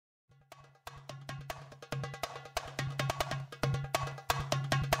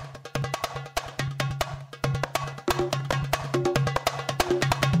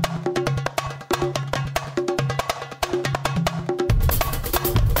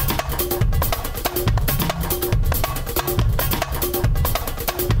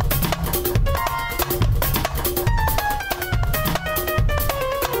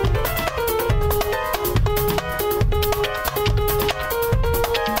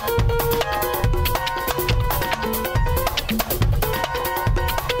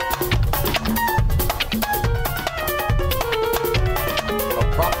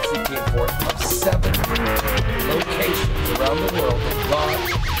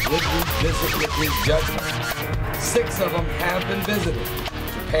would revisit with his judgment. 6 of them have been visited: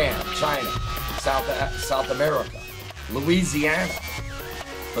 Japan, China, South America, Louisiana.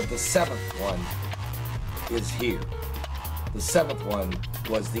 But the 7th one is here. The 7th one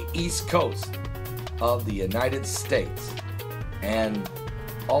was the East Coast of the United States and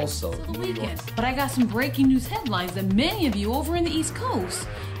also New York. But I got some breaking news headlines that many of you over in the East Coast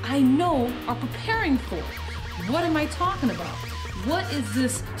I know are preparing for. What am I talking about? What is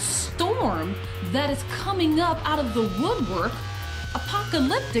this storm that is coming up out of the woodwork,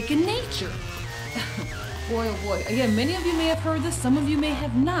 apocalyptic in nature? Boy, oh boy. Again, many of you may have heard this, some of you may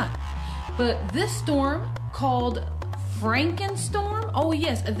have not. But this storm called Frankenstorm, oh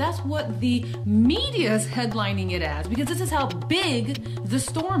yes, that's what the media is headlining it as, because this is how big the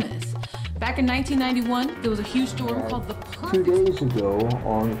storm is. Back in 1991, there was a huge storm called the Perfect. 2 days ago,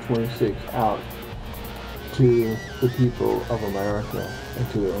 on the 26th, out to the people of America and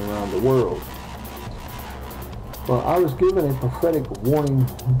to around the world. Well, I was given a prophetic warning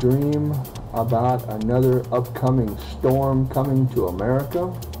dream about another upcoming storm coming to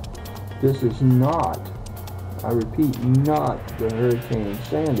America. This is not, I repeat, not the Hurricane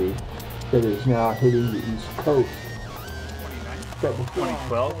Sandy that is now hitting the East Coast.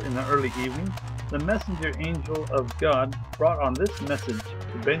 2012, in the early evening, the messenger angel of God brought on this message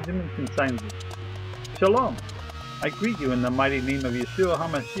to Benjamin Constanzi. Shalom! I greet you in the mighty name of Yeshua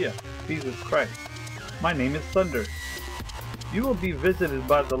HaMashiach, Jesus Christ. My name is Thunder. You will be visited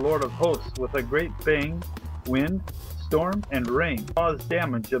by the Lord of hosts with a great bang, wind, storm, and rain. Cause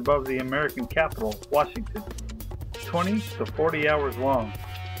damage above the American capital, Washington. 20 to 40 hours long.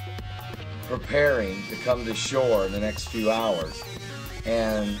 Preparing to come to shore in the next few hours.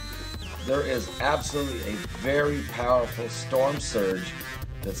 And there is absolutely a very powerful storm surge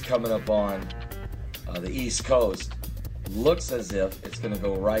that's coming up on the East Coast. Looks as if it's going to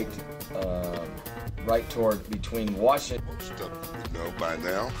go right toward between Washington. Most of you know by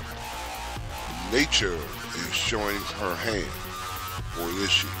now, nature is showing her hand, or is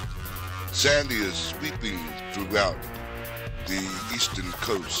she? Sandy is sweeping throughout the eastern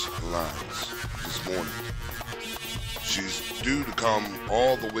coast lines this morning. She's due to come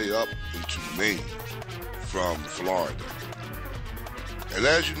all the way up into Maine from Florida. And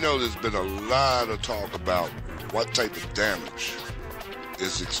as you know, there's been a lot of talk about what type of damage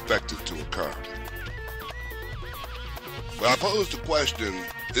is expected to occur. But I pose the question,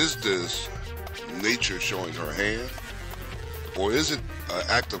 is this nature showing her hand? Or is it an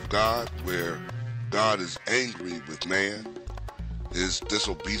act of God where God is angry with man, his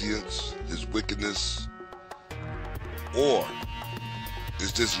disobedience, his wickedness? Or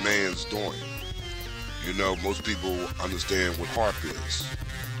is this man's doing? You know, most people understand what harp is.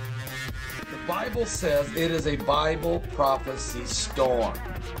 The Bible says it is a Bible prophecy storm.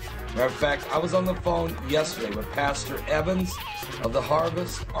 Matter of fact, I was on the phone yesterday with Pastor Evans of the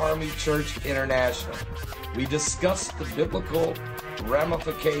Harvest Army Church International. We discussed the biblical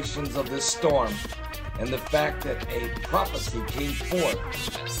ramifications of this storm and the fact that a prophecy came forth.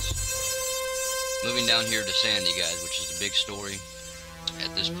 Moving down here to Sandy, guys, which is a big story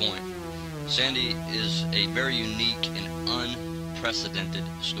at this point. Sandy is a very unique and unprecedented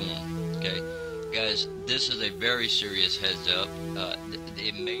storm, okay? Guys, this is a very serious heads up.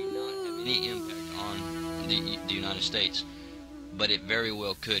 It may not have any impact on the United States, but it very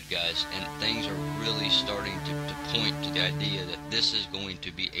well could, guys. And things are really starting to point to the idea that this is going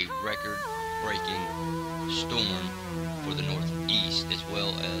to be a record-breaking storm for the Northeast as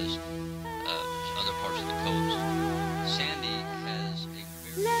well as other parts of the coast. Sandy has a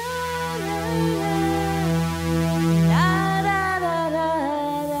very...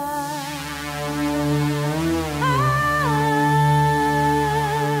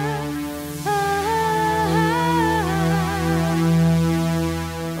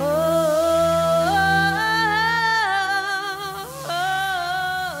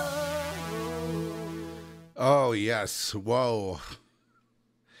 Oh, yes. Whoa.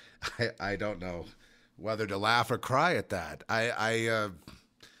 I don't know whether to laugh or cry at that.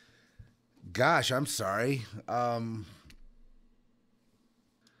 Gosh, I'm sorry.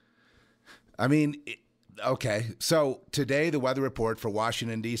 Okay. So today, the weather report for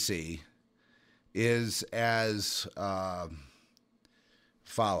Washington, D.C. is as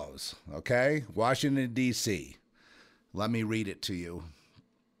follows. Okay? Washington, D.C. Let me read it to you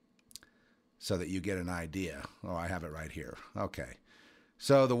so that you get an idea. Oh, I have it right here. Okay.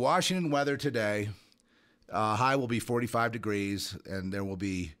 So the Washington weather today, high will be 45 degrees, and there will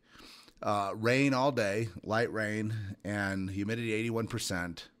be rain all day, light rain, and humidity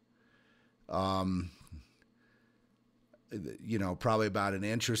 81%. you know, probably about an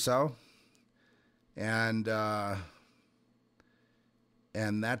inch or so. And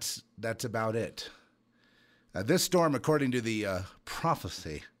that's about it. This storm, according to the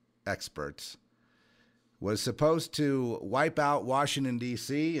prophecy experts, was supposed to wipe out Washington,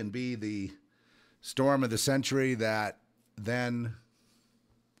 D.C. and be the storm of the century that then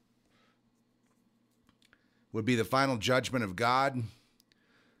would be the final judgment of God,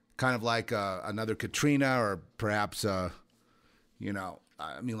 kind of like another Katrina or perhaps, you know,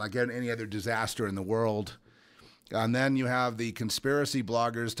 I mean, like any other disaster in the world. And then you have the conspiracy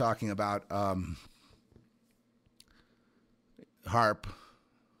bloggers talking about HARP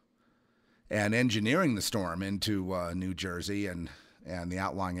and engineering the storm into New Jersey and the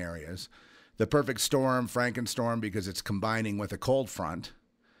outlying areas. The perfect storm, Frankenstorm, because it's combining with a cold front.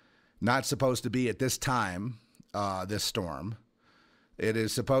 Not supposed to be at this time, this storm. It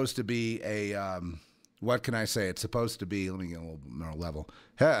is supposed to be a, what can I say? It's supposed to be, let me get a little more level.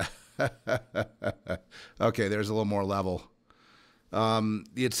 Okay, there's a little more level.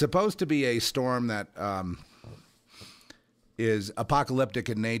 It's supposed to be a storm that is apocalyptic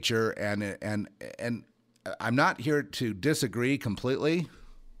in nature, and I'm not here to disagree completely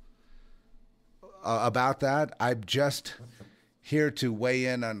about that. I'm just here to weigh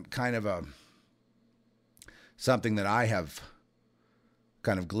in on kind of something that I have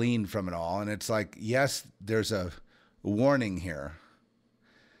kind of gleaned from it all, and it's like, yes, there's a warning here.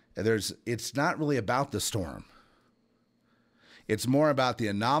 It's not really about the storm. It's more about the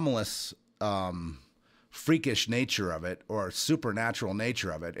anomalous, freakish nature of it, or supernatural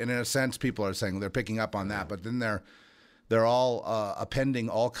nature of it. And in a sense, people are saying they're picking up on that, but then they're all appending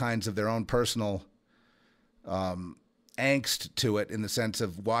all kinds of their own personal angst to it, in the sense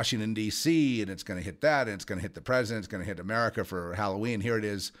of Washington, D.C., and it's going to hit that, and it's going to hit the president, it's going to hit America for Halloween. Here it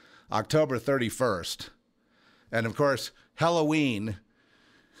is, October 31st. And of course, Halloween,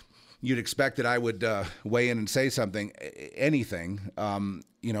 you'd expect that I would weigh in and say something, anything,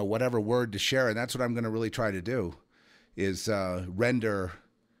 you know, whatever word to share. And that's what I'm going to really try to do, is render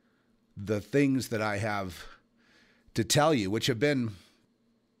the things that I have to tell you, which have been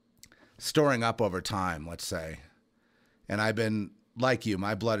storing up over time, let's say. And I've been, like you,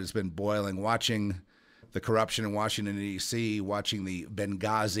 my blood has been boiling, watching the corruption in Washington, D.C., watching the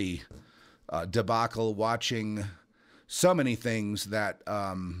Benghazi debacle, watching so many things that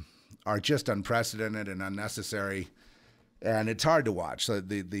are just unprecedented and unnecessary, and it's hard to watch. So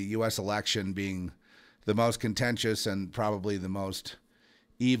the U.S. election being the most contentious and probably the most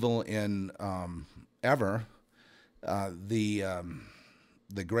evil in ever, the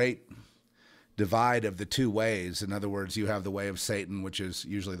great divide of the two ways. In other words, you have the way of Satan, which is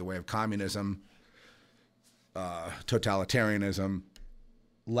usually the way of communism, totalitarianism,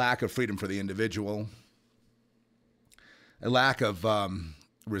 lack of freedom for the individual, a lack of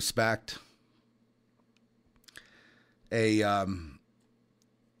respect, a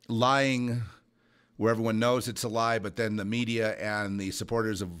lying where everyone knows it's a lie, but then the media and the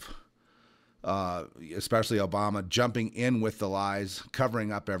supporters of especially Obama jumping in with the lies,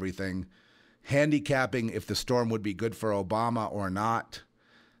 covering up everything, handicapping if the storm would be good for Obama or not.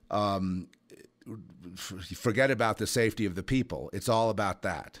 Forget about the safety of the people. It's all about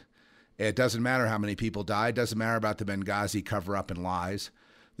that. It doesn't matter how many people died. It doesn't matter about the Benghazi cover-up and lies.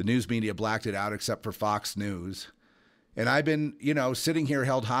 The news media blacked it out except for Fox News. And I've been, you know, sitting here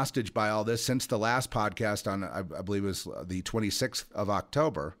held hostage by all this since the last podcast on, I believe it was the 26th of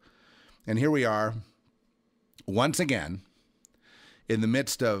October. And here we are, once again, in the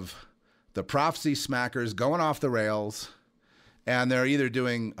midst of the prophecy smackers going off the rails, and they're either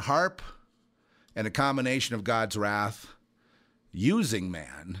doing HARP and a combination of God's wrath using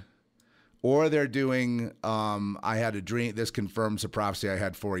man, or they're doing, I had a dream, this confirms a prophecy I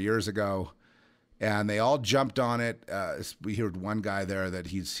had 4 years ago, and they all jumped on it. We heard one guy there that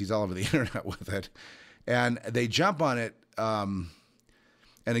he's all over the internet with it, and they jump on it. And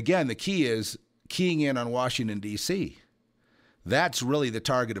again, the key is keying in on Washington, D.C. That's really the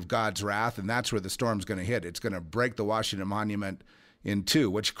target of God's wrath, and that's where the storm's going to hit. It's going to break the Washington Monument in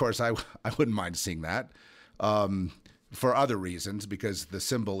two, which, of course, I wouldn't mind seeing that for other reasons, because the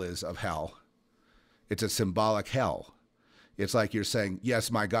symbol is of hell. It's a symbolic hell. It's like you're saying,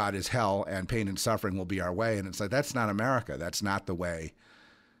 yes, my God is hell, and pain and suffering will be our way. And it's like, that's not America. That's not the way.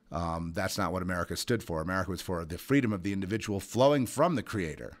 That's not what America stood for. America was for the freedom of the individual flowing from the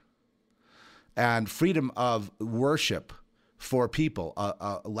Creator, and freedom of worship for people,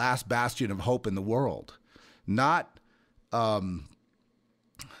 a last bastion of hope in the world. Not,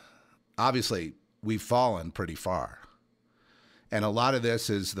 obviously, we've fallen pretty far. And a lot of this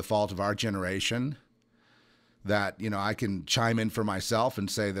is the fault of our generation. that, you know, I can chime in for myself and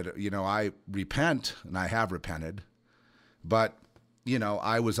say that, you know, I repent, and I have repented, but, you know,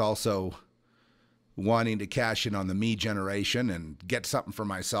 I was also wanting to cash in on the me generation and get something for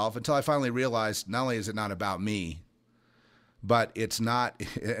myself until I finally realized not only is it not about me, but it's not,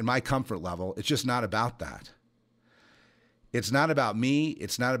 at my comfort level, it's just not about that. It's not about me.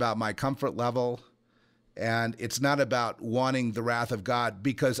 It's not about my comfort level. And it's not about wanting the wrath of God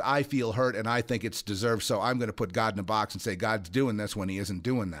because I feel hurt and I think it's deserved. So I'm going to put God in a box and say God's doing this when he isn't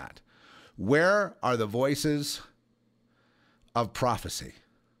doing that. Where are the voices of prophecy?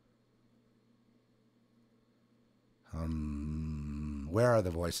 Where are the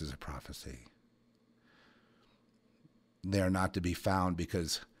voices of prophecy? They are not to be found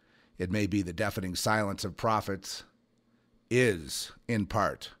because it may be the deafening silence of prophets is, in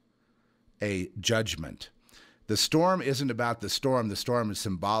part, a judgment. The storm isn't about the storm is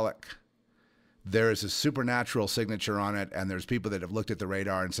symbolic. There is a supernatural signature on it, and there's people that have looked at the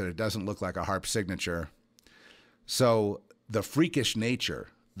radar and said it doesn't look like a harp signature. So the freakish nature,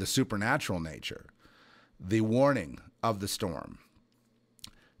 the supernatural nature, the warning of the storm,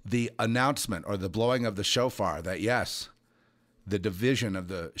 the announcement or the blowing of the shofar that, yes, the division of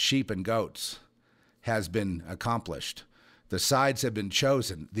the sheep and goats has been accomplished. The sides have been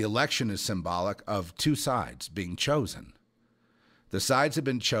chosen. The election is symbolic of two sides being chosen. The sides have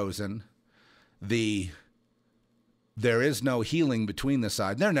been chosen. There is no healing between the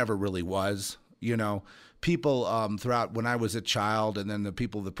sides. There never really was. You know, people throughout when I was a child, and then the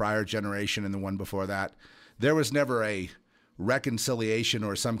people of the prior generation and the one before that, there was never a reconciliation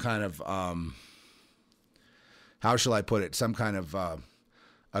or some kind of, how shall I put it, some kind of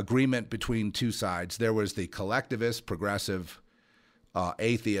agreement between two sides. There was the collectivist, progressive,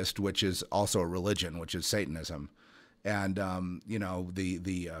 atheist, which is also a religion, which is Satanism. And, you know,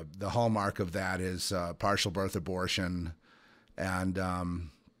 the hallmark of that is partial birth abortion and,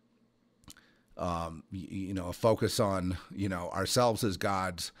 you know, a focus on, you know, ourselves as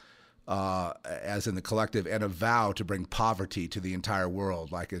gods, as in the collective, and a vow to bring poverty to the entire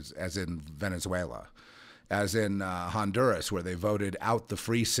world, like as in Venezuela, as in Honduras, where they voted out the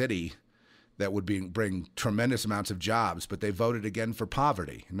free city that would bring tremendous amounts of jobs, but they voted again for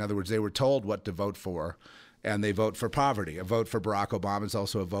poverty. In other words, they were told what to vote for, and they vote for poverty. A vote for Barack Obama is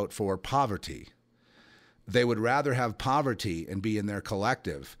also a vote for poverty. They would rather have poverty and be in their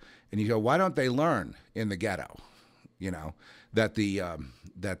collective. And you go, why don't they learn in the ghetto? You know, that the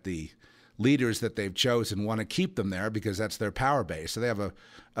leaders that they've chosen want to keep them there because that's their power base. So they have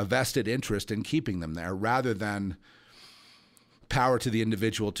a vested interest in keeping them there rather than power to the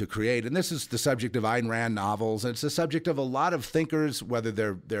individual to create. And this is the subject of Ayn Rand novels. And it's the subject of a lot of thinkers, whether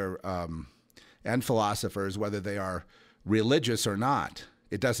they're and philosophers, whether they are religious or not.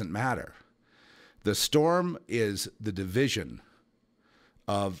 It doesn't matter. The storm is the division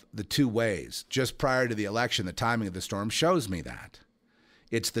of the two ways. Just prior to the election, the timing of the storm shows me that.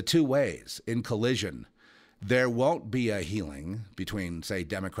 It's the two ways in collision. There won't be a healing between, say,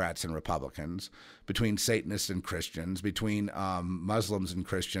 Democrats and Republicans, between Satanists and Christians, between Muslims and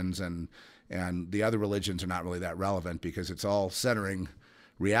Christians, and the other religions are not really that relevant because it's all centering,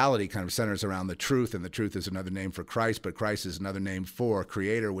 reality kind of centers around the truth, and the truth is another name for Christ, but Christ is another name for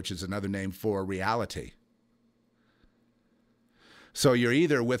Creator, which is another name for reality. So you're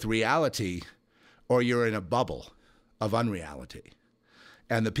either with reality or you're in a bubble of unreality.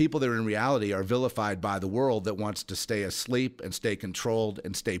 And the people that are in reality are vilified by the world that wants to stay asleep and stay controlled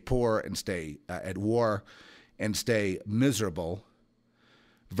and stay poor and stay at war and stay miserable,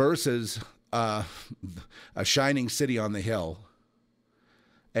 versus a shining city on the hill,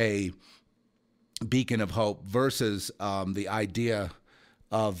 a beacon of hope, versus the idea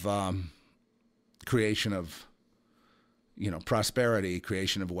of creation of, you know, prosperity,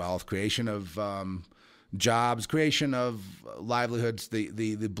 creation of wealth, creation of jobs, creation of livelihoods,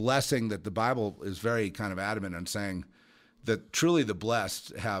 the blessing that the Bible is very kind of adamant on saying that truly the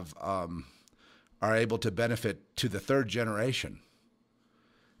blessed have are able to benefit to the third generation.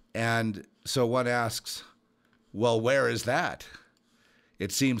 And so one asks, well, where is that?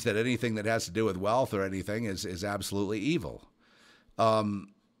 It seems that anything that has to do with wealth or anything is absolutely evil. You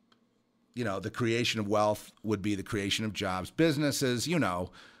know, the creation of wealth would be the creation of jobs, businesses, you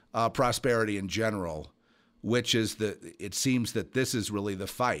know, prosperity in general, which is it seems that this is really the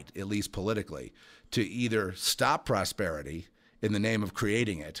fight, at least politically, to either stop prosperity in the name of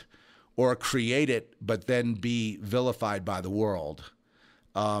creating it, or create it but then be vilified by the world.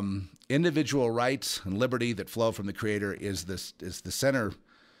 Individual rights and liberty that flow from the Creator is the center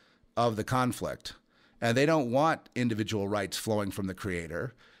of the conflict. And they don't want individual rights flowing from the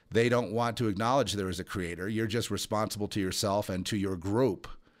Creator. They don't want to acknowledge there is a creator. You're just responsible to yourself and to your group,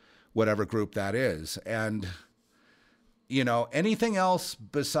 whatever group that is. And, you know, anything else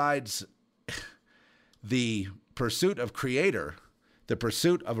besides the pursuit of creator, the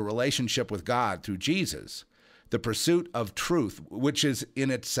pursuit of a relationship with God through Jesus, the pursuit of truth, which is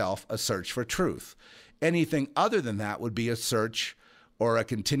in itself a search for truth. Anything other than that would be a search or a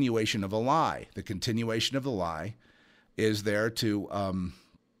continuation of a lie. The continuation of the lie is there to,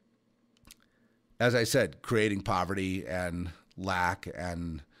 as I said, creating poverty and lack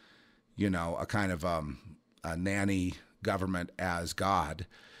and, you know, a kind of a nanny government as God,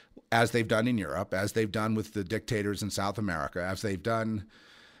 as they've done in Europe, as they've done with the dictators in South America, as they've done,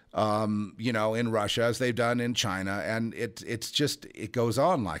 you know, in Russia, as they've done in China. And it's just, it goes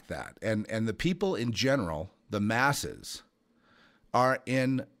on like that. And the people in general, the masses, are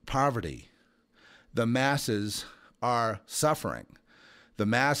in poverty. The masses are suffering. The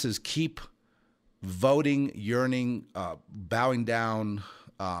masses keep voting, yearning, bowing down,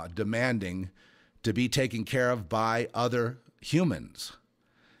 demanding to be taken care of by other humans.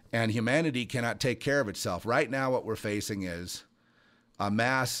 And humanity cannot take care of itself. Right now, what we're facing is a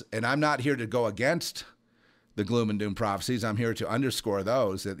mass, and I'm not here to go against the gloom and doom prophecies. I'm here to underscore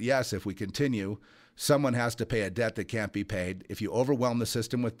those, that yes, if we continue, someone has to pay a debt that can't be paid. If you overwhelm the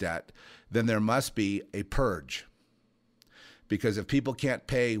system with debt, then there must be a purge. Because if people can't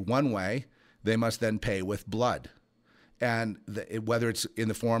pay one way, they must then pay with blood. And whether it's in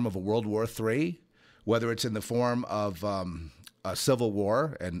the form of a World War III, whether it's in the form of a civil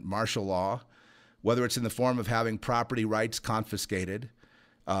war and martial law, whether it's in the form of having property rights confiscated,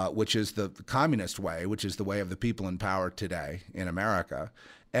 which is the communist way, which is the way of the people in power today in America.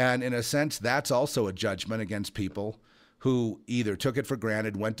 And in a sense, that's also a judgment against people who either took it for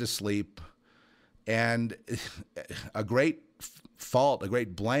granted, went to sleep, and a great fault, a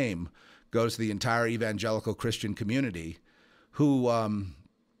great blame goes to the entire evangelical Christian community who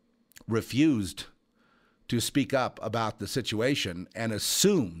refused to speak up about the situation and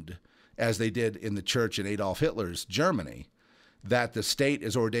assumed, as they did in the church in Adolf Hitler's Germany, that the state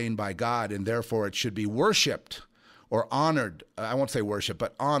is ordained by God and therefore it should be worshipped or honored. I won't say worship,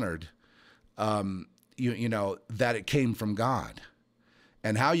 but honored, you know, that it came from God.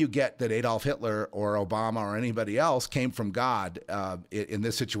 And how you get that Adolf Hitler or Obama or anybody else came from God in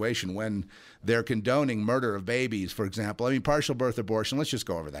this situation when they're condoning murder of babies, for example. I mean, partial birth abortion, let's just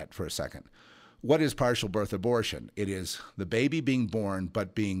go over that for a second. What is partial birth abortion? It is the baby being born,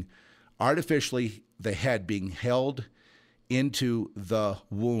 but being artificially, the head being held into the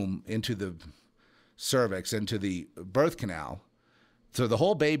womb, into the cervix, into the birth canal. So the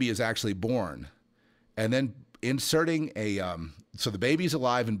whole baby is actually born. And then inserting a, so the baby's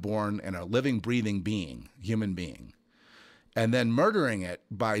alive and born and a living, breathing being, human being. And then murdering it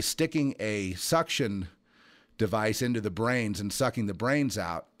by sticking a suction device into the brains and sucking the brains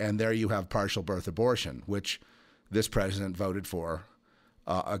out, and there you have partial birth abortion, which this president voted for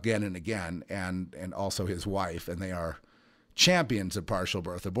again and again, and also his wife, and they are champions of partial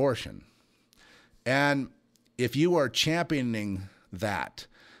birth abortion. And if you are championing that,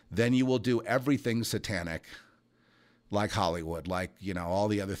 then you will do everything satanic, like Hollywood, like, you know, all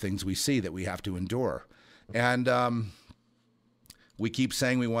the other things we see that we have to endure. And we keep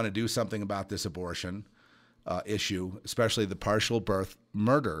saying we want to do something about this abortion issue, especially the partial birth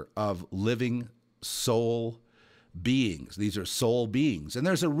murder of living soul beings. These are soul beings. And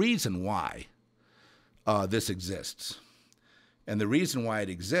there's a reason why this exists. And the reason why it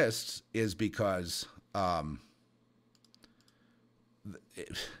exists is because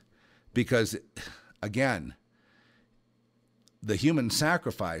again, the human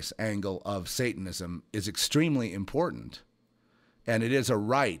sacrifice angle of Satanism is extremely important. And it is a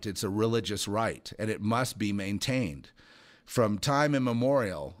right, it's a religious right, and it must be maintained. From time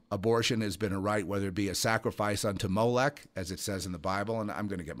immemorial, abortion has been a right, whether it be a sacrifice unto Molech, as it says in the Bible, and I'm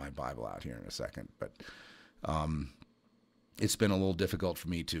going to get my Bible out here in a second, but it's been a little difficult for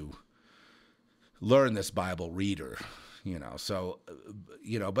me to learn this Bible reader, you know, so,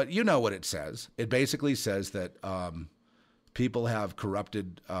 you know, but you know what it says. It basically says that people have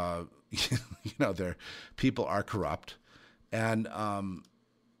corrupted, you know, people are corrupt. And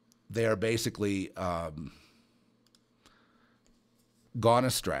they are basically gone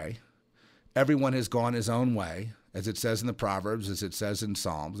astray. Everyone has gone his own way, as it says in the Proverbs, as it says in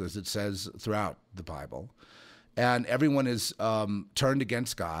Psalms, as it says throughout the Bible. And everyone is turned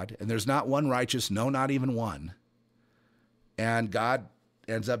against God. And there's not one righteous, no, not even one. And God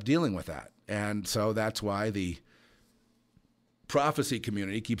ends up dealing with that. And so that's why the prophecy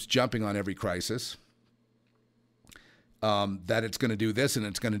community keeps jumping on every crisis. that it's going to do this and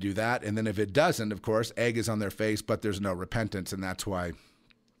it's going to do that. And then if it doesn't, of course, egg is on their face, but there's no repentance. And that's why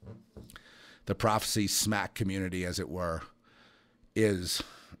the prophecy smack community, as it were, is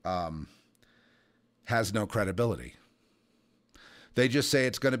has no credibility. They just say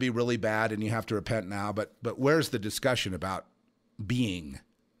it's going to be really bad and you have to repent now. But where's the discussion about being?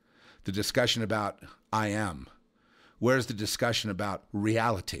 The discussion about I am? Where's the discussion about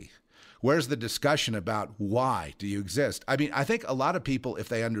reality? Where's the discussion about why do you exist? I mean, I think a lot of people, if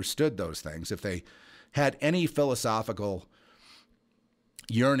they understood those things, if they had any philosophical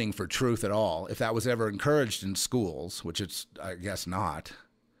yearning for truth at all, if that was ever encouraged in schools, which it's, I guess, not,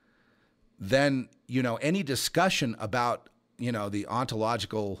 then, you know, any discussion about, you know, the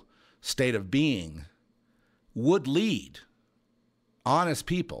ontological state of being would lead honest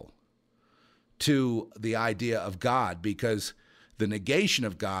people to the idea of God, because the negation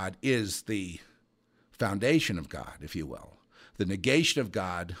of God is the foundation of God, if you will. The negation of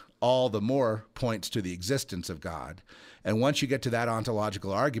God all the more points to the existence of God. And once you get to that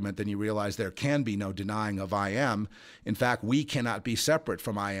ontological argument, then you realize there can be no denying of I am. In fact, we cannot be separate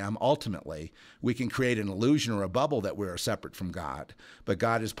from I am ultimately. We can create an illusion or a bubble that we are separate from God, but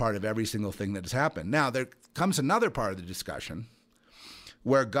God is part of every single thing that has happened. Now, there comes another part of the discussion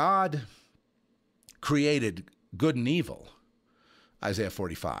where God created good and evil, Isaiah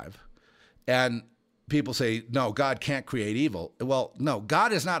 45, and people say, no, God can't create evil. Well, no,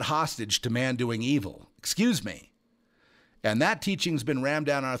 God is not hostage to man doing evil. Excuse me. And that teaching's been rammed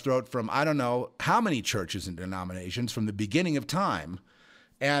down our throat from I don't know how many churches and denominations from the beginning of time.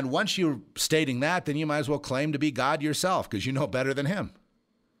 And once you're stating that, then you might as well claim to be God yourself because you know better than him.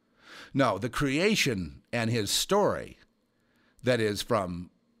 No, the creation and his story, that is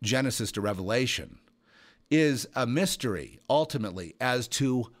from Genesis to Revelation, is a mystery ultimately as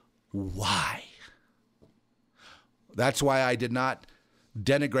to why. That's why I did not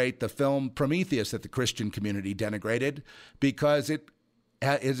denigrate the film Prometheus that the Christian community denigrated, because it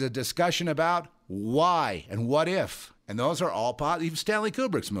is a discussion about why and what if. And those are all positive. Stanley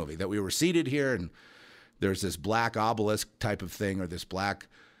Kubrick's movie that we were seated here and there's this black obelisk type of thing, or this black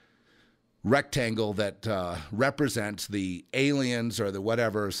rectangle that represents the aliens or the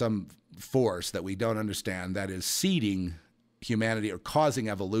whatever, some force that we don't understand that is seeding humanity or causing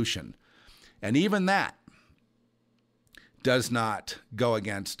evolution. And even that does not go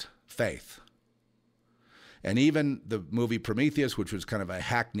against faith. And even the movie Prometheus, which was kind of a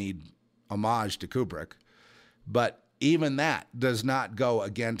hackneyed homage to Kubrick, but even that does not go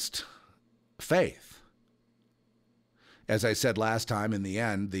against faith. As I said last time, in the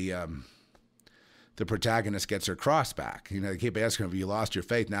end, the protagonist gets her cross back. You know, they keep asking, have you lost your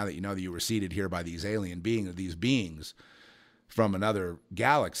faith now that you know that you were seated here by these alien beings, these beings from another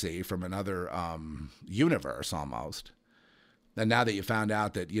galaxy, from another universe almost? And now that you found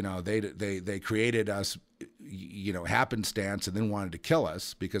out that, you know, they created us, you know, happenstance and then wanted to kill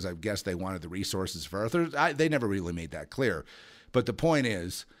us because I guess they wanted the resources for Earth. They never really made that clear. But the point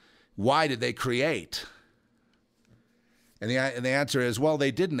is, why did they create? And the answer is, well,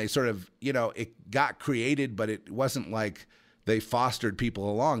 they didn't. They sort of, you know, it got created, but it wasn't like they fostered people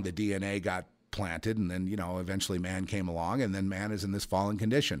along. The DNA got planted, and then, you know, eventually man came along, and then man is in this fallen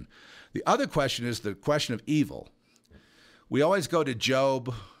condition. The other question is the question of evil. We always go to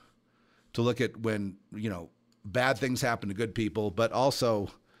Job to look at when, you know, bad things happen to good people, but also,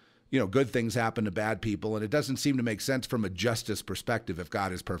 you know, good things happen to bad people. And it doesn't seem to make sense from a justice perspective if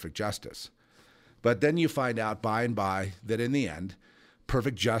God is perfect justice. But then you find out by and by that in the end,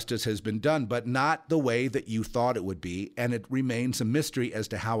 perfect justice has been done, but not the way that you thought it would be. And it remains a mystery as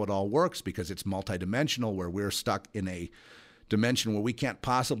to how it all works because it's multidimensional, where we're stuck in a dimension where we can't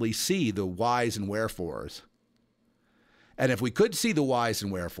possibly see the whys and wherefores. And if we could see the whys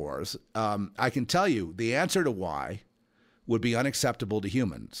and wherefores, I can tell you the answer to why would be unacceptable to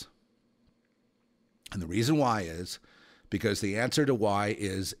humans. And the reason why is because the answer to why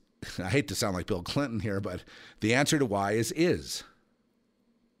is, I hate to sound like Bill Clinton here, but the answer to why is.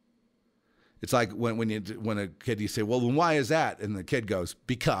 It's like when a kid, you say, well, then why is that? And the kid goes,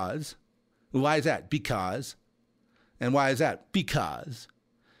 because. Why is that? Because. And why is that? Because.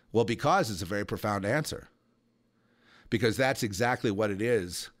 Well, because is a very profound answer. Because that's exactly what it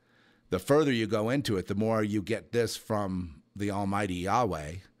is. The further you go into it, the more you get this from the Almighty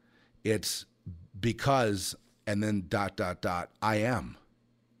Yahweh. It's because, and then ... I am.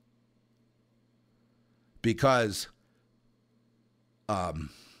 Because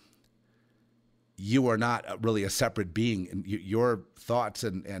you are not really a separate being. And your thoughts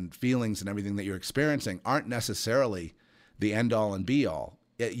and feelings and everything that you're experiencing aren't necessarily the end all and be all.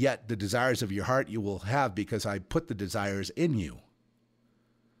 yet the desires of your heart you will have, because I put the desires in you.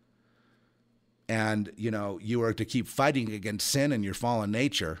 And, you are to keep fighting against sin and your fallen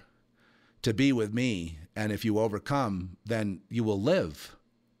nature to be with me. And if you overcome, then you will live,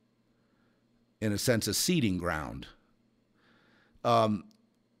 in a sense, a seeding ground.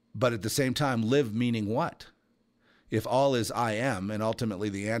 But at the same time, live meaning what? If all is I am, and ultimately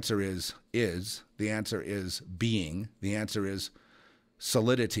the answer is, the answer is being, the answer is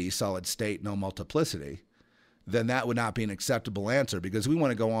solidity, solid state, no multiplicity, then that would not be an acceptable answer, because we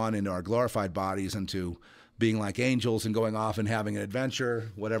want to go on into our glorified bodies, into being like angels and going off and having an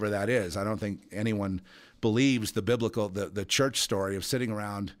adventure, whatever that is. I don't think anyone believes the biblical, the church story of sitting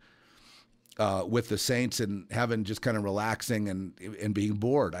around with the saints in heaven, just kind of relaxing and being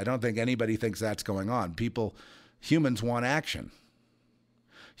bored. I don't think anybody thinks that's going on. Humans want action.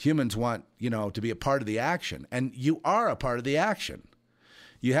 Humans want, to be a part of the action. And you are a part of the action.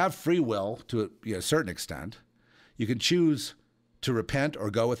 You have free will to a certain extent. You can choose to repent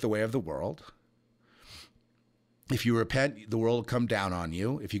or go with the way of the world. If you repent, the world will come down on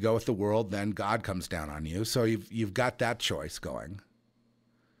you. If you go with the world, then God comes down on you. So you've got that choice going.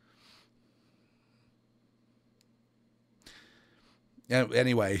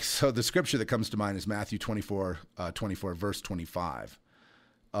 Anyway, so the scripture that comes to mind is Matthew 24, verse 25.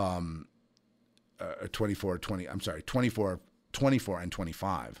 24 and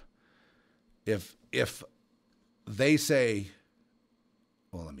 25. If they say,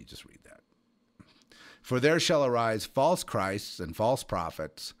 well, let me just read that. For there shall arise false Christs and false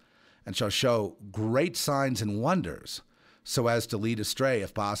prophets, and shall show great signs and wonders, so as to lead astray,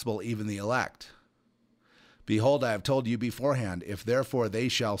 if possible, even the elect. Behold, I have told you beforehand. If therefore they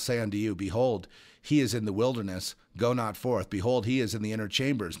shall say unto you, behold, he is in the wilderness, go not forth. Behold, he is in the inner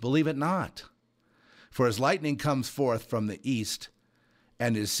chambers, believe it not. For as lightning comes forth from the east,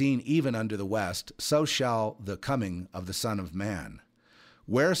 and is seen even unto the west, so shall the coming of the Son of Man.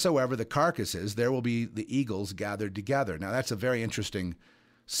 Wheresoever the carcass is, there will be the eagles gathered together. Now that's a very interesting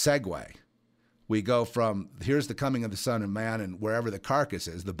segue. We go from, here's the coming of the Son of Man, and wherever the carcass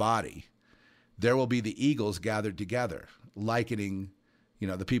is, the body, there will be the eagles gathered together, likening,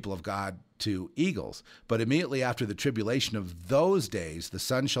 the people of God to eagles. But immediately after the tribulation of those days, the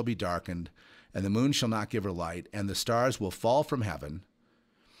sun shall be darkened, and the moon shall not give her light, and the stars will fall from heaven,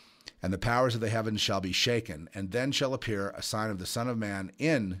 and the powers of the heavens shall be shaken. And then shall appear a sign of the Son of Man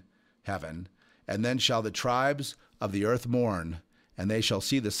in heaven, and then shall the tribes of the earth mourn, and they shall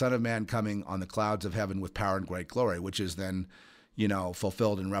see the Son of Man coming on the clouds of heaven with power and great glory, which is then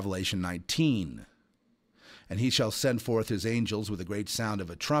fulfilled in Revelation 19. And he shall send forth his angels with a great sound of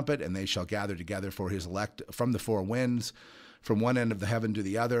a trumpet, and they shall gather together for his elect from the four winds, from one end of the heaven to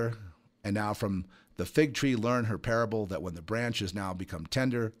the other. And now from the fig tree learn her parable, that when the branch is now become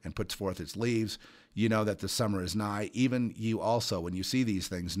tender and puts forth its leaves, you know that the summer is nigh. Even you also, when you see these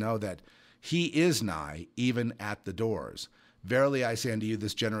things, know that he is nigh, even at the doors. Verily I say unto you,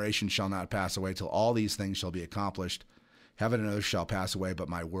 this generation shall not pass away till all these things shall be accomplished. Heaven and earth shall pass away, but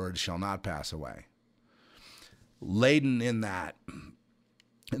my words shall not pass away. Laden in that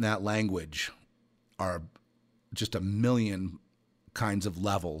language are just a million kinds of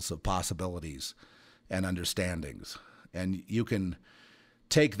levels of possibilities and understandings. And you can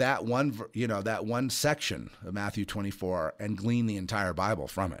take that one section of Matthew 24 and glean the entire Bible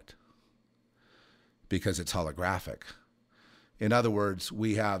from it, because it's holographic. In other words,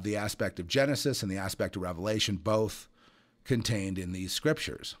 we have the aspect of Genesis and the aspect of Revelation, both contained in these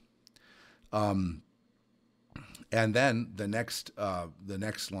scriptures. And then the next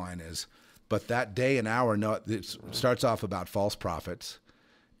line is, but that day and hour, it starts off about false prophets,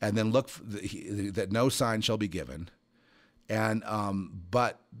 and then look that no sign shall be given. And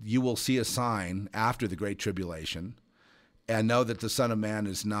but you will see a sign after the great tribulation, and know that the Son of Man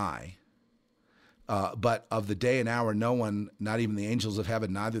is nigh. But of the day and hour, no one, not even the angels of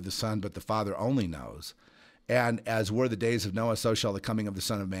heaven, neither the Son, but the Father only knows. And as were the days of Noah, so shall the coming of the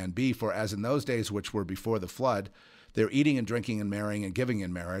Son of Man be. For as in those days which were before the flood, they were eating and drinking and marrying and giving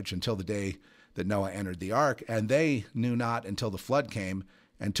in marriage until the day that Noah entered the ark. And they knew not until the flood came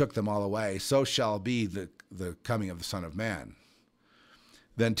and took them all away. So shall be the coming of the Son of Man.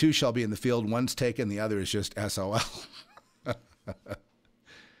 Then two shall be in the field, one's taken, the other is just SOL.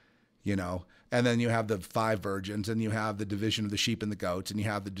 And then you have the 5 virgins, and you have the division of the sheep and the goats, and you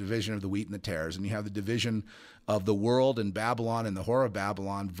have the division of the wheat and the tares, and you have the division of the world and Babylon and the whore of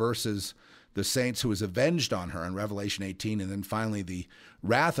Babylon versus the saints who is avenged on her in Revelation 18. And then finally the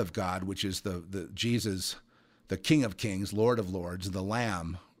wrath of God, which is the Jesus, the King of Kings, Lord of Lords, the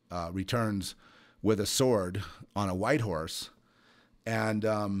Lamb, returns with a sword on a white horse,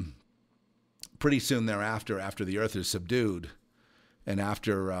 And pretty soon thereafter, after the earth is subdued, and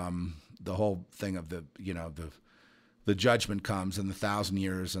after the whole thing of the judgment comes and the 1,000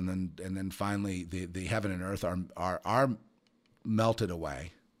 years, and then finally the heaven and earth are melted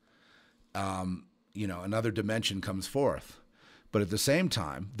away. Another dimension comes forth. But at the same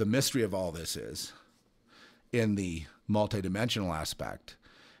time, the mystery of all this is, in the multidimensional aspect,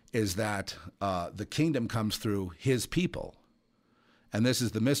 is that the kingdom comes through his people. And this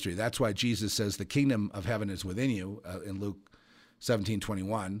is the mystery. That's why Jesus says the kingdom of heaven is within you in Luke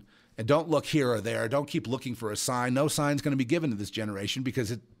 17:21. And don't look here or there. Don't keep looking for a sign. No sign's going to be given to this generation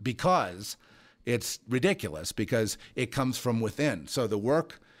because it's ridiculous, because it comes from within. So the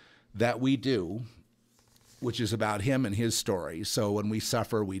work that we do, which is about him and his story. So when we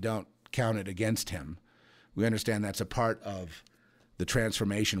suffer, we don't count it against him. We understand that's a part of the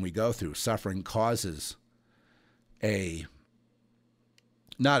transformation we go through. Suffering causes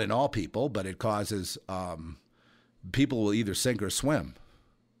not in all people, but it causes people will either sink or swim.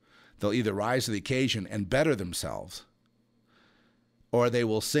 They'll either rise to the occasion and better themselves, or they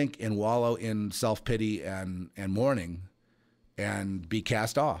will sink and wallow in self-pity and mourning and be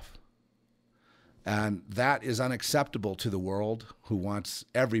cast off. And that is unacceptable to the world, who wants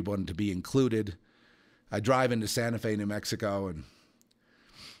everyone to be included. I drive into Santa Fe, New Mexico, and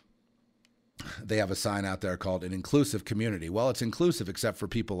they have a sign out there called an inclusive community. Well, it's inclusive except for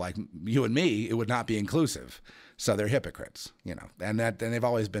people like you and me. It would not be inclusive. So they're hypocrites, and they've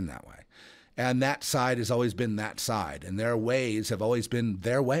always been that way. And that side has always been that side, and their ways have always been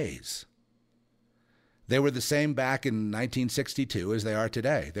their ways. They were the same back in 1962 as they are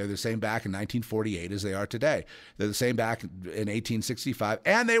today. They're the same back in 1948 as they are today. They're the same back in 1865.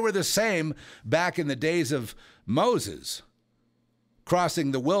 And they were the same back in the days of Moses,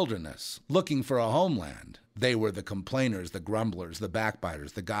 crossing the wilderness, looking for a homeland. They were the complainers, the grumblers, the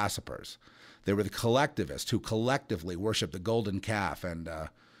backbiters, the gossipers. They were the collectivists who collectively worshiped the golden calf, and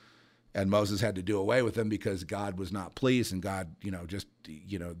Moses had to do away with them because God was not pleased, and God,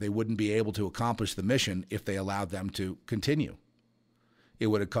 they wouldn't be able to accomplish the mission if they allowed them to continue. It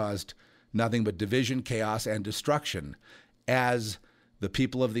would have caused nothing but division, chaos, and destruction, as the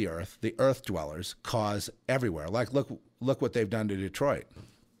people of the earth dwellers, cause everywhere. Like, look what they've done to Detroit.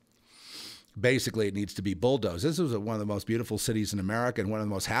 Basically, it needs to be bulldozed. This was one of the most beautiful cities in America and one of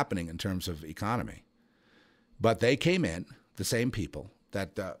the most happening in terms of economy. But they came in, the same people,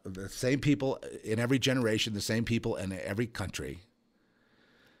 the same people in every generation, the same people in every country,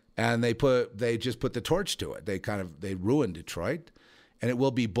 and they just put the torch to it. They ruined Detroit, and it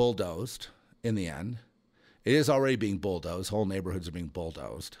will be bulldozed in the end. It is already being bulldozed. Whole neighborhoods are being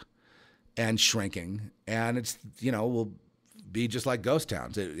bulldozed and shrinking, and it's will be just like ghost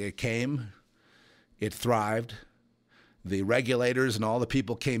towns. It came, it thrived. The regulators and all the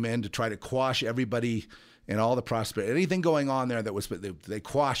people came in to try to quash everybody and all the prosperity. Anything going on there they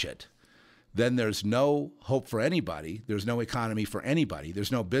quash it. Then there's no hope for anybody. There's no economy for anybody.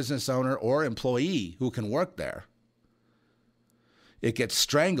 There's no business owner or employee who can work there. It gets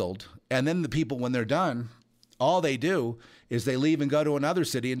strangled, and then the people, when they're done, all they do is they leave and go to another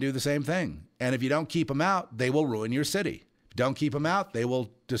city and do the same thing. And if you don't keep them out, they will ruin your city. If you don't keep them out, they will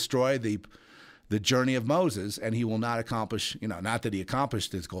destroy the journey of Moses, and he will not accomplish, not that he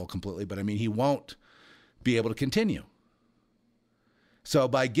accomplished his goal completely, but he won't be able to continue. So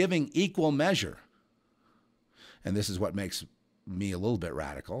by giving equal measure, and this is what makes me a little bit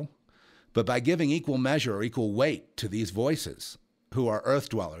radical, but by giving equal measure or equal weight to these voices who are earth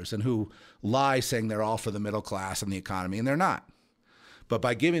dwellers and who lie saying they're all for the middle class and the economy, and they're not. But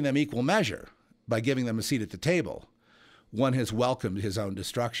by giving them equal measure, by giving them a seat at the table, one has welcomed his own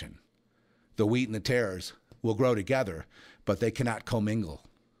destruction. The wheat and the tares will grow together, but they cannot commingle.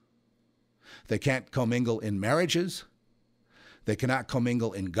 They can't commingle in marriages. They cannot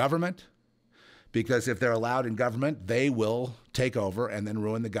commingle in government, because if they're allowed in government, they will take over and then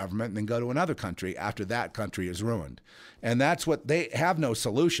ruin the government and then go to another country after that country is ruined. And that's what they have, no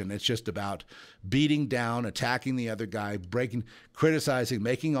solution. It's just about beating down, attacking the other guy, criticizing,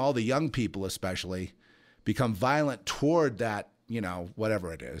 making all the young people especially become violent toward that,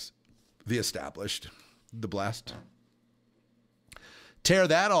 whatever it is, the established, the blessed. Tear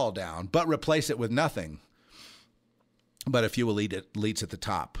that all down, but replace it with nothing but a few elites at the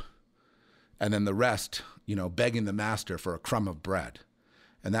top. And then the rest, begging the master for a crumb of bread.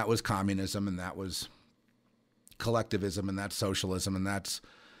 And that was communism, and that was collectivism, and that's socialism, and that's,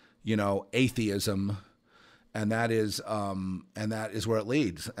 atheism. And that is where it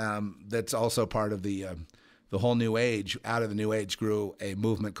leads. That's also part of the whole New Age. Out of the New Age grew a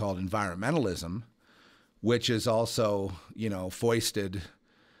movement called environmentalism, which is also, foisted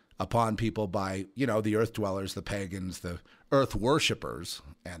upon people by, the earth dwellers, the pagans, the earth worshipers,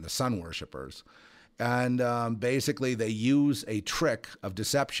 and the sun worshipers. And basically they use a trick of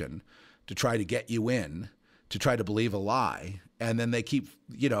deception to try to get you in, to try to believe a lie. And then they keep,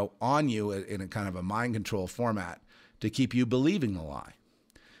 on you in a kind of a mind control format to keep you believing the lie,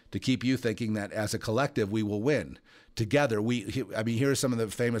 to keep you thinking that as a collective, we will win. Together, here are some of the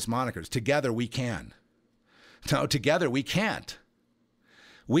famous monikers. Together, we can. No, together, we can't.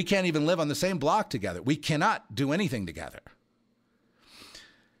 We can't even live on the same block together. We cannot do anything together.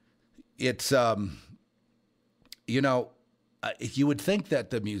 It's, you would think that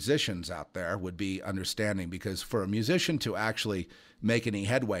the musicians out there would be understanding, because for a musician to actually make any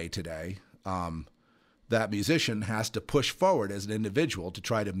headway today, that musician has to push forward as an individual to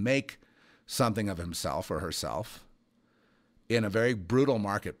try to make something of himself or herself in a very brutal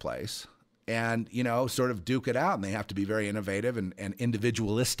marketplace and, sort of duke it out. And they have to be very innovative and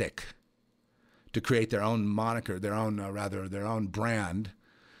individualistic to create their own moniker, their own brand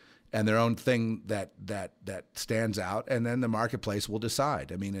and their own thing that stands out. And then the marketplace will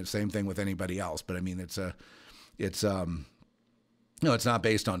decide. I mean, it's the same thing with anybody else, but I mean, it's not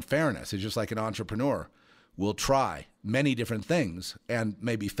based on fairness. It's just like an entrepreneur will try many different things and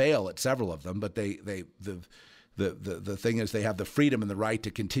maybe fail at several of them, but the thing is they have the freedom and the right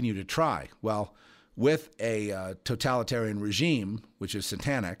to continue to try. Well, with a totalitarian regime, which is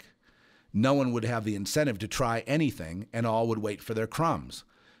satanic, no one would have the incentive to try anything, and all would wait for their crumbs.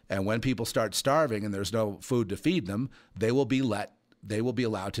 And when people start starving and there's no food to feed them, they will be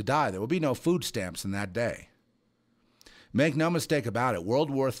allowed to die. There will be no food stamps in that day. Make no mistake about it,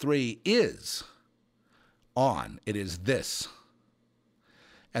 World War III is on. It is this.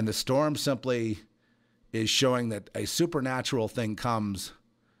 And the storm simply is showing that a supernatural thing comes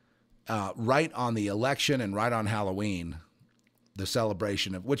right on the election and right on Halloween, the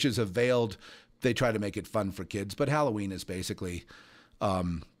celebration of which is a veiled, they try to make it fun for kids, but Halloween is basically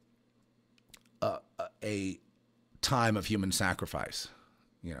a time of human sacrifice.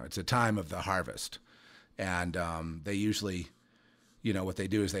 It's a time of the harvest. And they usually, what they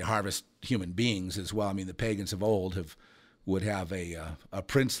do is they harvest human beings as well. I mean, the pagans of old would have a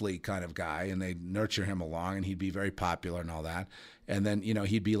princely kind of guy, and they'd nurture him along, and he'd be very popular and all that. And then,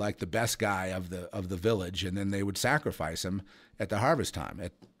 he'd be like the best guy of the village, and then they would sacrifice him at the harvest time,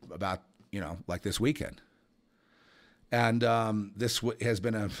 at about, like this weekend. And this has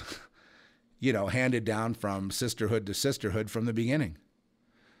been handed down from sisterhood to sisterhood from the beginning,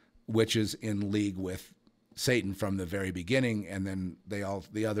 which is in league with Satan from the very beginning, and then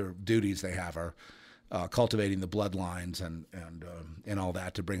the other duties they have are cultivating the bloodlines and all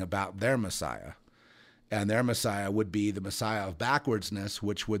that to bring about their Messiah. And their Messiah would be the Messiah of backwardsness,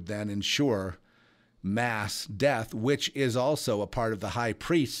 which would then ensure mass death, which is also a part of the high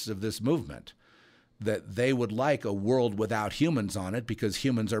priests of this movement, that they would like a world without humans on it because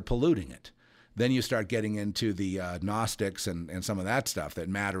humans are polluting it. Then you start getting into the Gnostics and some of that stuff, that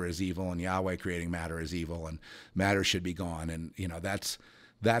matter is evil and Yahweh creating matter is evil and matter should be gone. And,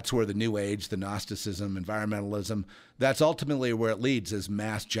 that's where the New Age, the Gnosticism, environmentalism, that's ultimately where it leads, is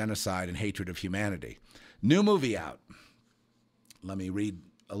mass genocide and hatred of humanity. New movie out. Let me read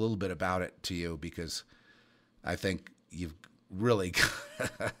a little bit about it to you because I think you've really...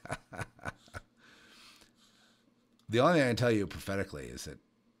 The only thing I can tell you prophetically is that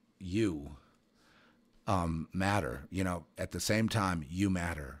you matter. At the same time, you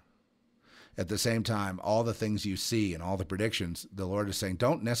matter. At the same time, all the things you see and all the predictions, the Lord is saying,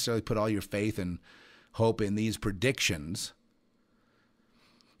 don't necessarily put all your faith and hope in these predictions.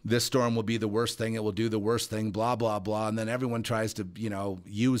 This storm will be the worst thing. It will do the worst thing, blah, blah, blah. And then everyone tries to,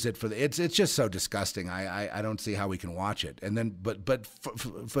 use it for it's just so disgusting. I don't see how we can watch it. And then,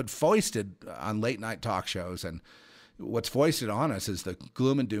 but foisted on late night talk shows, and what's foisted on us is the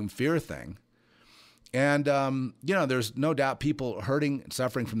gloom and doom fear thing. And, there's no doubt people hurting and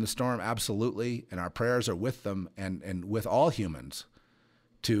suffering from the storm, absolutely. And our prayers are with them and with all humans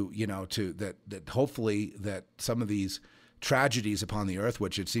that hopefully that some of these tragedies upon the earth,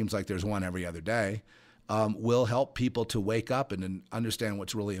 which it seems like there's one every other day, will help people to wake up and understand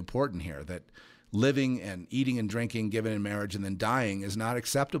what's really important here, that living and eating and drinking, giving in marriage, and then dying is not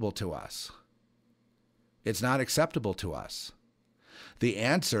acceptable to us. It's not acceptable to us. The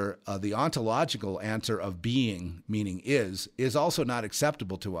answer, the ontological answer of being, meaning is also not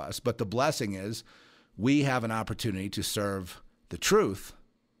acceptable to us. But the blessing is we have an opportunity to serve the truth,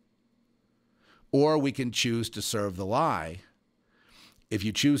 or we can choose to serve the lie. If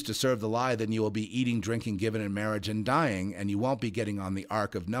you choose to serve the lie, then you will be eating, drinking, giving in marriage, and dying, and you won't be getting on the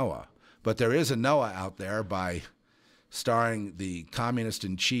ark of Noah. But there is a Noah out there starring the communist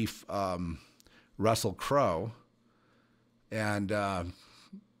in chief Russell Crowe, and I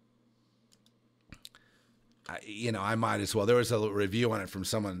might as well. There was a review on it from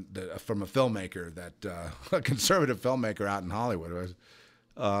from a filmmaker, a conservative filmmaker out in Hollywood,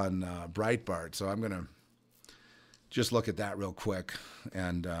 on Breitbart. So I'm gonna just look at that real quick,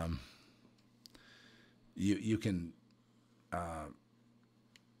 and you can.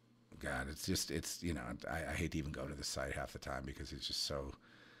 God, I hate to even go to the site half the time because it's just so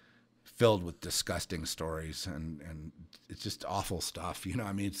filled with disgusting stories and it's just awful stuff.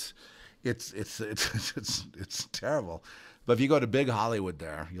 I mean, it's terrible. But if you go to Big Hollywood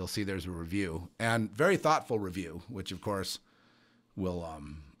there, you'll see there's a review, and very thoughtful review, which of course will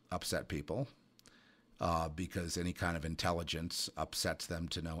upset people because any kind of intelligence upsets them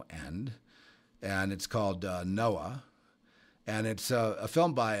to no end. And it's called Noah. And it's a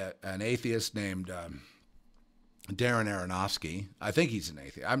film by an atheist named Darren Aronofsky. I think he's an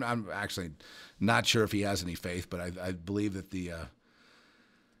atheist. I'm actually not sure if he has any faith, but I believe that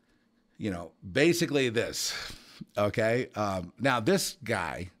basically this. Okay. Now this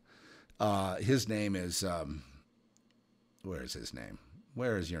guy, his name is, where is his name?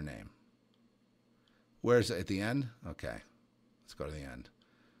 Where is your name? Where's it at the end? Okay. Let's go to the end.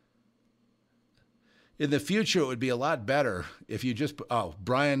 In the future, it would be a lot better if you just,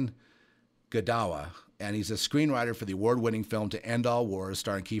 Brian Godawa, and he's a screenwriter for the award-winning film To End All Wars,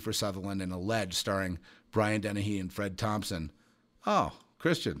 starring Kiefer Sutherland, and Alleged, starring Brian Dennehy and Fred Thompson. Oh,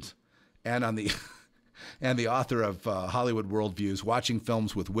 Christians. And and the author of Hollywood Worldviews, Watching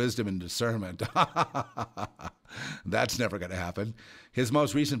Films with Wisdom and Discernment. That's never going to happen. His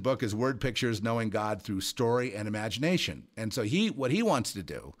most recent book is Word Pictures, Knowing God Through Story and Imagination. And so what he wants to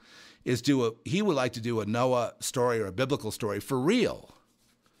do is he would like to do a Noah story or a biblical story for real.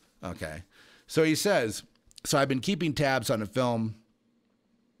 Okay. So he says, I've been keeping tabs on a film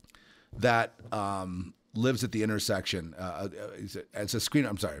that lives at the intersection. It's a screen.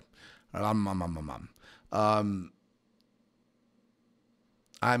 I'm sorry.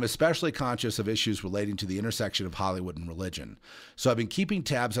 I'm especially conscious of issues relating to the intersection of Hollywood and religion. So I've been keeping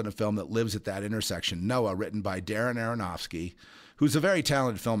tabs on a film that lives at that intersection, Noah, written by Darren Aronofsky, who's a very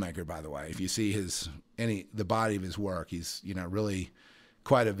talented filmmaker, by the way. If you see the body of his work, he's really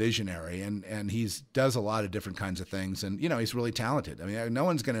quite a visionary, and he does a lot of different kinds of things, and he's really talented. I mean, no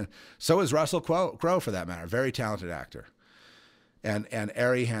one's gonna. So is Russell Crowe, for that matter, very talented actor, and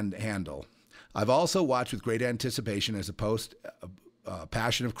Ari Handel. I've also watched with great anticipation as a post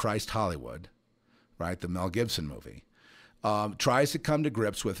Passion of Christ Hollywood, right, the Mel Gibson movie. Tries to come to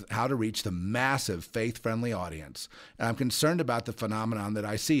grips with how to reach the massive faith-friendly audience. And I'm concerned about the phenomenon that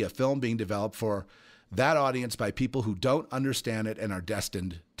I see, a film being developed for that audience by people who don't understand it and are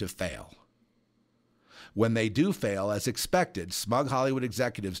destined to fail. When they do fail, as expected, smug Hollywood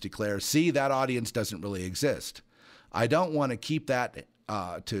executives declare, see, that audience doesn't really exist. I don't want to keep that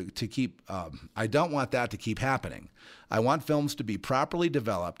I don't want that to keep happening. I want films to be properly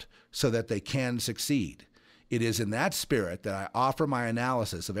developed so that they can succeed. It is in that spirit that I offer my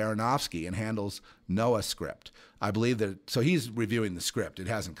analysis of Aronofsky and Handel's Noah script. I believe that, so he's reviewing the script. It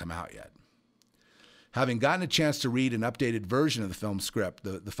hasn't come out yet. Having gotten a chance to read an updated version of the film's script,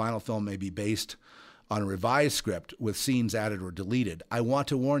 the final film may be based on a revised script with scenes added or deleted. I want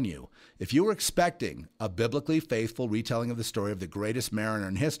to warn you, if you were expecting a biblically faithful retelling of the story of the greatest mariner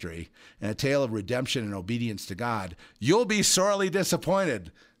in history and a tale of redemption and obedience to God, you'll be sorely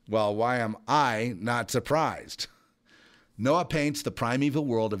disappointed. Well, why am I not surprised? Noah paints the primeval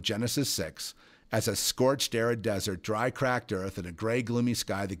world of Genesis 6 as a scorched, arid desert, dry, cracked earth, and a gray, gloomy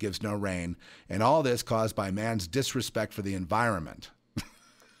sky that gives no rain, and all this caused by man's disrespect for the environment.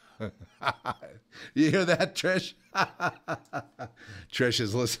 You hear that, Trish? Trish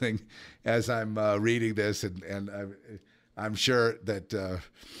is listening as I'm reading this, and I'm sure that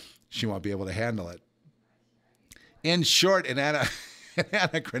she won't be able to handle it. In short, an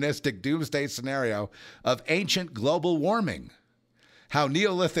anachronistic doomsday scenario of ancient global warming. How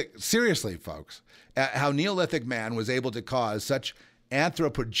Neolithic, seriously, folks, how Neolithic man was able to cause such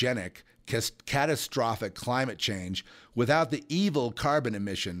anthropogenic, catastrophic climate change without the evil carbon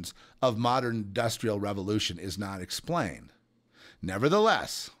emissions of modern industrial revolution is not explained.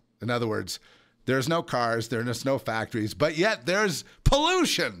 Nevertheless, in other words, there's no cars, there's no factories, but yet there's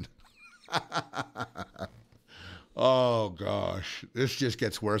pollution. Oh, gosh, this just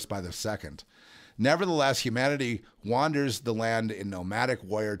gets worse by the second. Nevertheless, humanity wanders the land in nomadic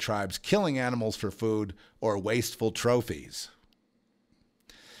warrior tribes, killing animals for food or wasteful trophies.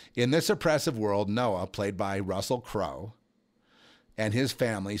 In this oppressive world, Noah, played by Russell Crowe, and his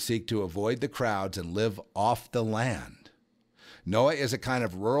family seek to avoid the crowds and live off the land. Noah is a kind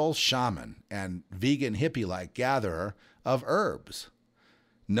of rural shaman and vegan hippie-like gatherer of herbs.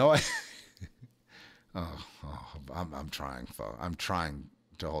 Noah, I'm trying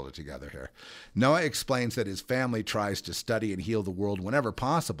to hold it together here. Noah explains that his family tries to study and heal the world whenever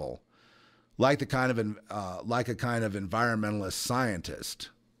possible, like a kind of environmentalist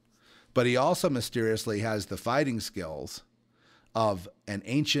scientist. But he also mysteriously has the fighting skills of an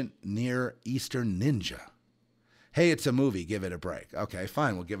ancient Near Eastern ninja. Hey, it's a movie, give it a break. Okay,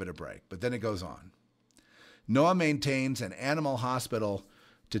 fine, we'll give it a break. But then it goes on. Noah maintains an animal hospital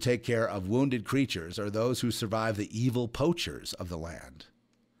to take care of wounded creatures or those who survive the evil poachers of the land.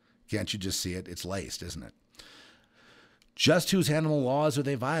 Can't you just see it? It's laced, isn't it? Just whose animal laws are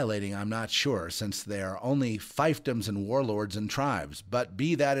they violating, I'm not sure, since they are only fiefdoms and warlords and tribes. But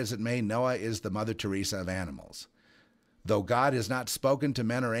be that as it may, Noah is the Mother Teresa of animals. Though God has not spoken to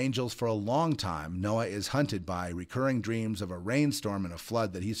men or angels for a long time, Noah is hunted by recurring dreams of a rainstorm and a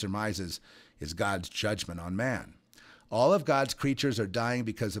flood that he surmises is God's judgment on man. All of God's creatures are dying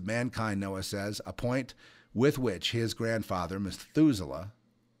because of mankind, Noah says, a point with which his grandfather, Methuselah,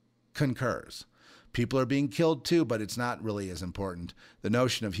 concurs. People are being killed too, but it's not really as important. The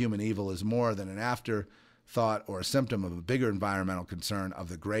notion of human evil is more than an afterthought or a symptom of a bigger environmental concern of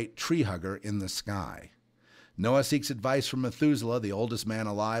the great tree hugger in the sky. Noah seeks advice from Methuselah, the oldest man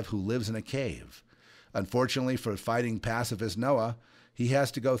alive who lives in a cave. Unfortunately for fighting pacifist Noah, he has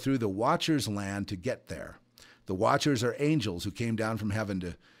to go through the Watchers' land to get there. The Watchers are angels who came down from heaven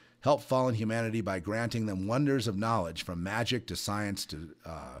to help fallen humanity by granting them wonders of knowledge, from magic to science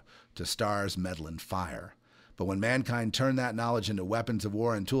to stars, metal, and fire. But when mankind turned that knowledge into weapons of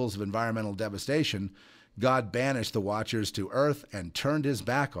war and tools of environmental devastation, God banished the Watchers to earth and turned his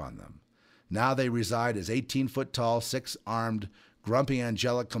back on them. Now they reside as 18-foot-tall, 6-armed, grumpy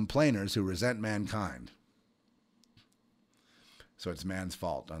angelic complainers who resent mankind. So it's man's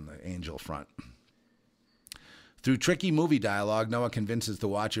fault on the angel front. Through tricky movie dialogue, Noah convinces the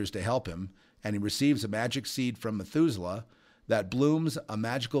Watchers to help him, and he receives a magic seed from Methuselah that blooms a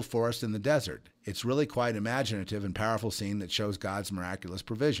magical forest in the desert. It's really quite imaginative and powerful scene that shows God's miraculous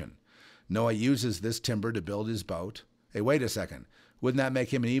provision. Noah uses this timber to build his boat. Hey, wait a second. Wouldn't that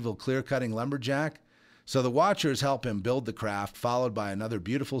make him an evil clear-cutting lumberjack? So the Watchers help him build the craft, followed by another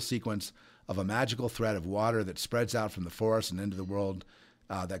beautiful sequence of a magical thread of water that spreads out from the forest and into the world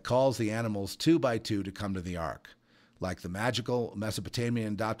that calls the animals 2 by 2 to come to the ark. Like the magical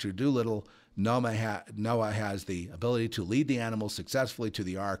Mesopotamian Dr. Dolittle, Noah has the ability to lead the animals successfully to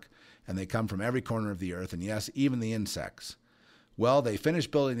the ark, and they come from every corner of the earth, and yes, even the insects. Well, they finish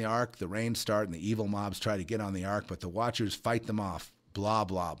building the ark, the rains start, and the evil mobs try to get on the ark, but the Watchers fight them off. Blah,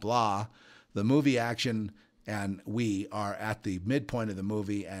 blah, blah. The movie action, and we are at the midpoint of the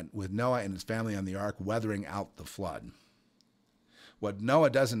movie, and with Noah and his family on the ark weathering out the flood. What Noah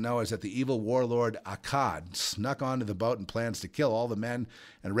doesn't know is that the evil warlord Akkad snuck onto the boat and plans to kill all the men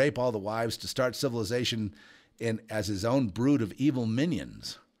and rape all the wives to start civilization as his own brood of evil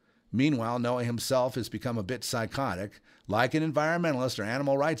minions. Meanwhile, Noah himself has become a bit psychotic, like an environmentalist or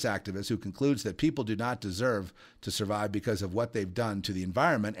animal rights activist who concludes that people do not deserve to survive because of what they've done to the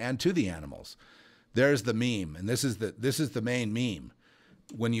environment and to the animals. There's the meme, and this is the main meme.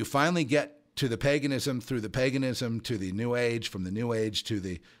 When you finally get to the paganism, through the paganism to the New Age, from the New Age to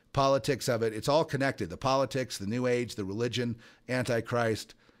the politics of it, it's all connected. The politics, the New Age, the religion,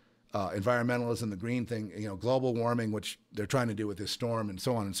 Antichrist, environmentalism, the green thing, global warming, which they're trying to do with this storm, and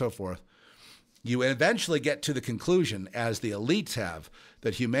so on and so forth. You eventually get to the conclusion, as the elites have,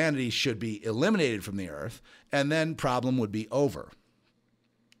 that humanity should be eliminated from the earth, and then problem would be over.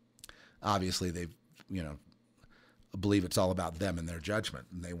 Obviously, they, believe it's all about them and their judgment,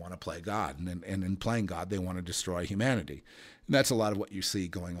 and they want to play God, and in playing God, they want to destroy humanity. And that's a lot of what you see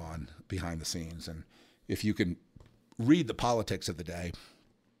going on behind the scenes. And if you can read the politics of the day,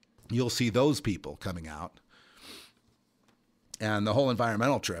 you'll see those people coming out. And the whole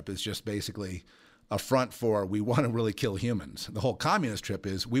environmental trip is just basically a front for, we want to really kill humans. The whole communist trip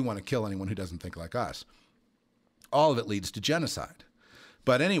is, we want to kill anyone who doesn't think like us. All of it leads to genocide.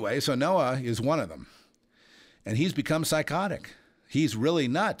 But anyway, so Noah is one of them. And he's become psychotic. He's really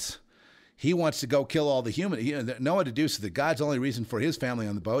nuts. He wants to go kill all the humans. Noah deduces that God's only reason for his family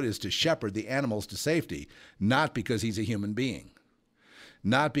on the boat is to shepherd the animals to safety, not because he's a human being.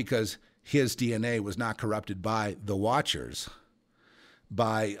 Not because his DNA was not corrupted by the Watchers,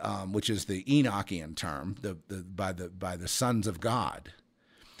 which is the Enochian term, by the sons of God.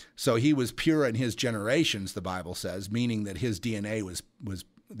 So he was pure in his generations, the Bible says, meaning that his DNA was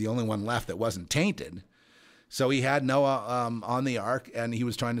the only one left that wasn't tainted. So he had Noah on the ark, and he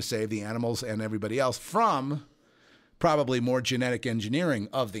was trying to save the animals and everybody else from probably more genetic engineering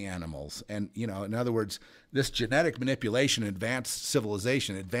of the animals. And, you know, in other words, this genetic manipulation, advanced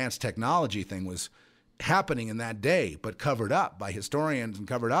civilization, advanced technology thing was happening in that day, but covered up by historians and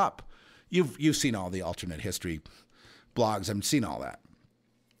covered up. You've seen all the alternate history blogs. I've seen all that.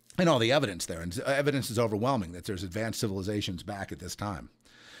 And all the evidence there. And evidence is overwhelming that there's advanced civilizations back at this time.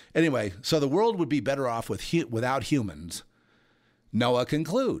 Anyway, so the world would be better off without humans, Noah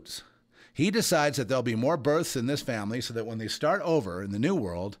concludes. He decides that there'll be more births in this family so that when they start over in the new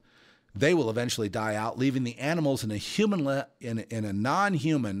world, they will eventually die out, leaving the animals in a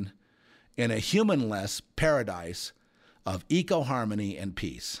humanless paradise of eco-harmony and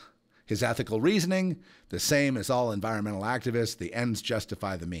peace. His ethical reasoning, the same as all environmental activists, the ends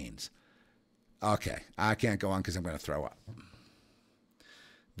justify the means. Okay, I can't go on because I'm going to throw up.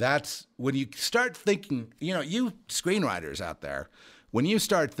 That's when you start thinking, you know, you screenwriters out there, when you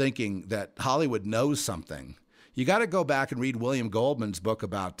start thinking that Hollywood knows something, you got to go back and read William Goldman's book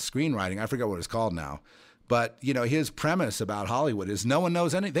about screenwriting. I forget what it's called now. But, you know, his premise about Hollywood is no one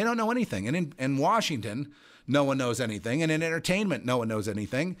knows anything. They don't know anything. And in Washington, no one knows anything. And in entertainment, no one knows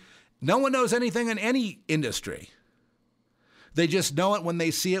anything. No one knows anything in any industry. They just know it when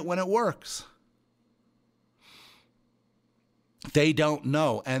they see it when it works. They don't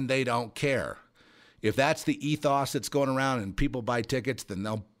know and they don't care. If that's the ethos that's going around and people buy tickets, then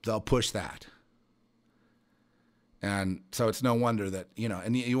they'll push that. And so it's no wonder that, you know,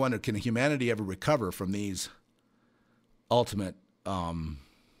 and you wonder, can humanity ever recover from these ultimate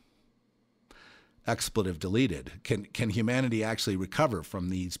expletive deleted? Can humanity actually recover from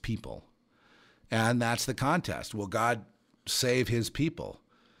these people? And that's the contest. Will God save his people?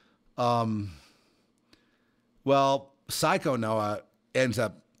 Well, Psycho Noah ends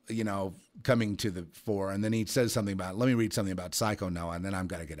up, you know, coming to the fore, and then he says something about, let me read something about Psycho Noah, and then I'm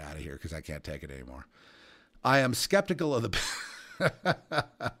going to get out of here because I can't take it anymore. I am skeptical of the...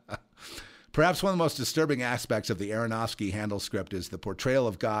 Perhaps one of the most disturbing aspects of the Aronofsky Handel script is the portrayal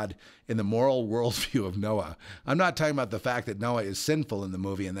of God in the moral worldview of Noah. I'm not talking about the fact that Noah is sinful in the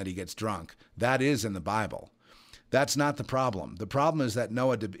movie and that he gets drunk. That is in the Bible. That's not the problem. The problem is that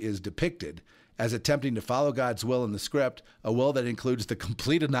Noah is depicted as attempting to follow God's will in the script, a will that includes the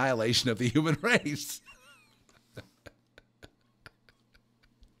complete annihilation of the human race.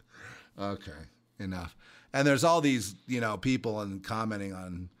 Okay, enough. And there's all these, you know, people and commenting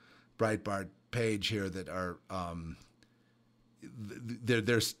on Breitbart page here that are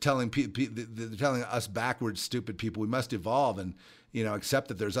they're telling they're telling us backwards, stupid people, we must evolve and, you know, accept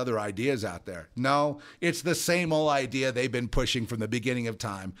that there's other ideas out there. No, it's the same old idea they've been pushing from the beginning of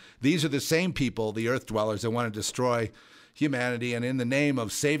time. These are the same people, the earth dwellers, that want to destroy humanity, and in the name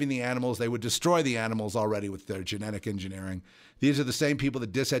of saving the animals, they would destroy the animals already with their genetic engineering. These are the same people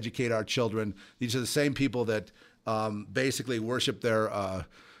that diseducate our children. These are the same people that basically worship their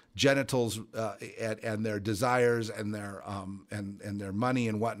genitals and their desires and their money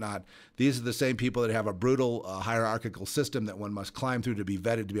and whatnot. These are the same people that have a brutal hierarchical system that one must climb through to be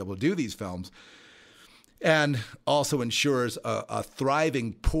vetted to be able to do these films, and also ensures a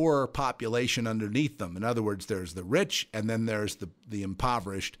thriving poor population underneath them. In other words, there's the rich and then there's the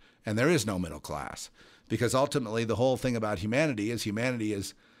impoverished, and there is no middle class, because ultimately the whole thing about humanity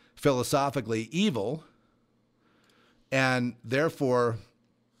is philosophically evil and therefore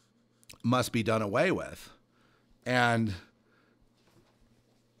must be done away with. And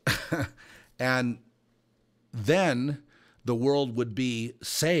and then the world would be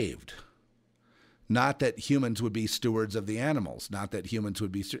saved. Not that humans would be stewards of the animals, not that humans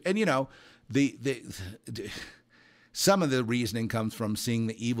would be and you know, some of the reasoning comes from seeing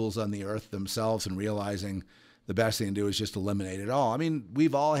the evils on the earth themselves and realizing the best thing to do is just eliminate it all. I mean,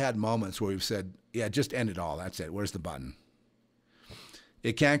 we've all had moments where we've said, yeah, just end it all. That's it. Where's the button?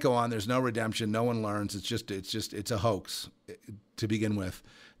 It can't go on. There's no redemption. No one learns. It's a hoax to begin with.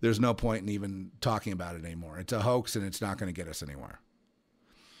 There's no point in even talking about it anymore. It's a hoax and it's not going to get us anywhere.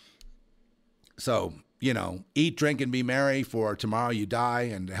 So, you know, eat, drink, and be merry, for tomorrow you die,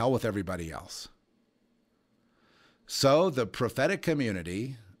 and to hell with everybody else. So the prophetic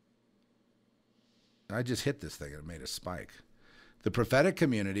community, I just hit this thing and it made a spike. The prophetic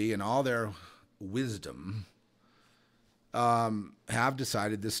community, in all their wisdom, have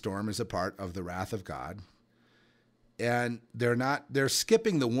decided this storm is a part of the wrath of God, and they're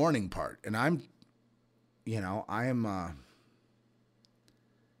skipping the warning part. And I'm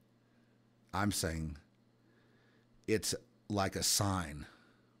saying it's like a sign.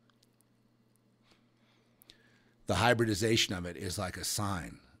 The hybridization of it is like a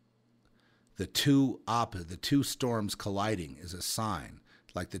sign the two storms colliding is a sign,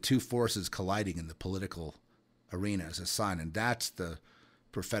 like the two forces colliding in the political arena is a sign. And that's the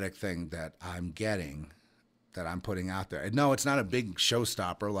prophetic thing that I'm getting, that I'm putting out there. And no, it's not a big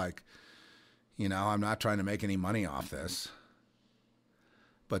showstopper. Like, you know, I'm not trying to make any money off this.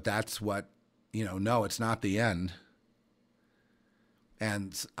 But that's what, you know, no, it's not the end.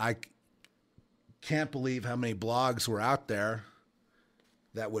 And I can't believe how many blogs were out there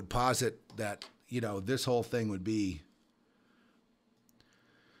that would posit that, you know, this whole thing would be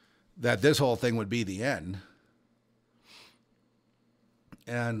the end.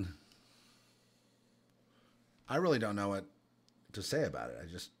 And I really don't know what to say about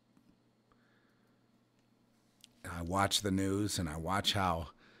it. I watch the news and I watch how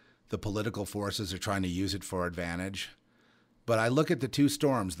the political forces are trying to use it for advantage. But I look at the two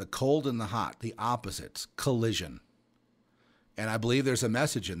storms, the cold and the hot, the opposites, collision. And I believe there's a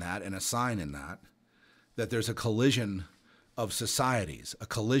message in that and a sign in that there's a collision of societies, a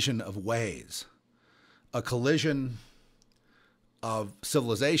collision of ways, a collision of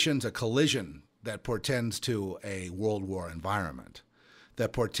civilizations, a collision that portends to a world war environment,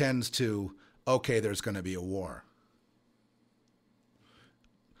 that portends to, okay, there's going to be a war.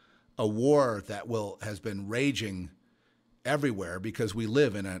 A war that has been raging everywhere because we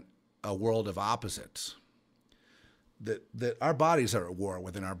live in a world of opposites. That our bodies are at war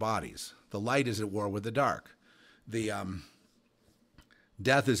within our bodies. The light is at war with the dark. The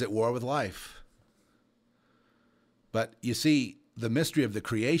death is at war with life. But you see, the mystery of the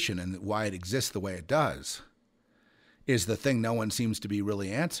creation and why it exists the way it does is the thing no one seems to be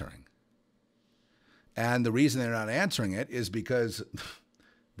really answering. And the reason they're not answering it is because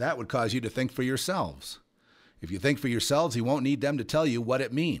that would cause you to think for yourselves. If you think for yourselves, you won't need them to tell you what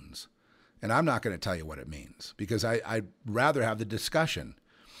it means. And I'm not going to tell you what it means because I'd rather have the discussion.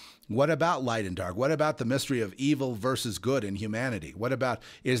 What about light and dark? What about the mystery of evil versus good in humanity? What about,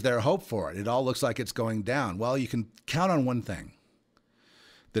 is there hope for it? It all looks like it's going down. Well, you can count on one thing,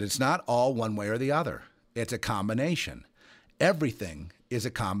 that it's not all one way or the other. It's a combination. Everything is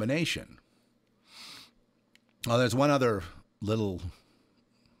a combination. Well, there's one other little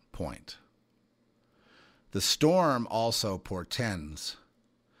point. The storm also portends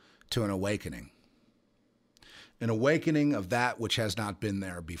to an awakening of that which has not been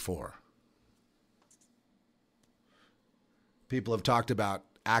there before. People have talked about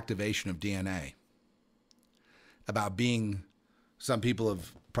activation of DNA, about being, some people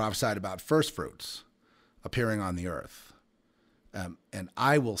have prophesied about first fruits appearing on the earth. And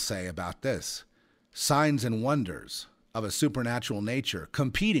I will say about this, signs and wonders of a supernatural nature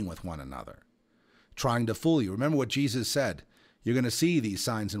competing with one another, trying to fool you. Remember what Jesus said. You're going to see these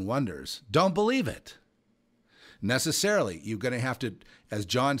signs and wonders. Don't believe it. Necessarily, you're going to have to, as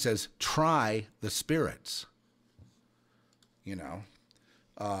John says, try the spirits. You know,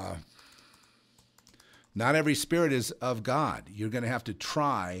 not every spirit is of God. You're going to have to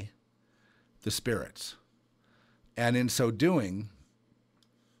try the spirits. And in so doing,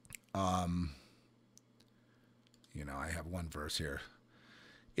 you know, I have one verse here.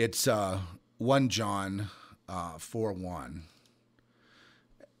 It's 1 John 4:1.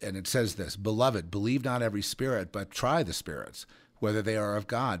 And it says this, Beloved, believe not every spirit, but try the spirits, whether they are of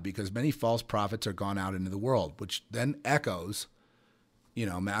God, because many false prophets are gone out into the world, which then echoes, you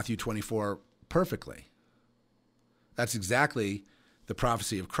know, Matthew 24 perfectly. That's exactly the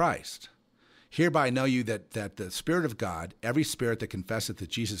prophecy of Christ. Hereby know you that the Spirit of God, every spirit that confesseth that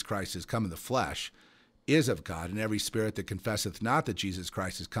Jesus Christ is come in the flesh, is of God, and every spirit that confesseth not that Jesus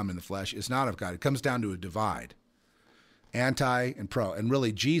Christ is come in the flesh is not of God. It comes down to a divide. Anti and pro. And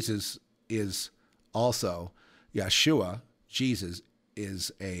really, Jesus is also, Yeshua, Jesus,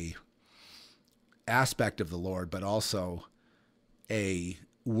 is a aspect of the Lord, but also a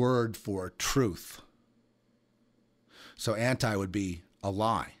word for truth. So anti would be a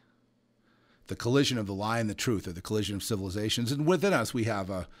lie. The collision of the lie and the truth, or the collision of civilizations. And within us, we have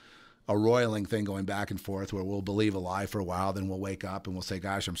a roiling thing going back and forth where we'll believe a lie for a while, then we'll wake up and we'll say,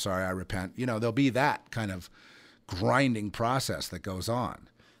 gosh, I'm sorry, I repent. You know, there'll be that kind of grinding process that goes on.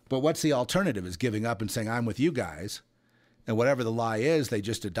 But what's the alternative is giving up and saying, I'm with you guys. And whatever the lie is, they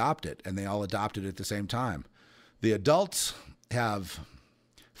just adopt it, and they all adopt it at the same time. The adults have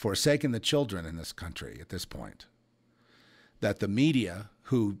forsaken the children in this country at this point. That the media,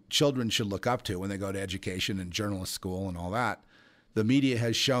 who children should look up to when they go to education and journalist school and all that, the media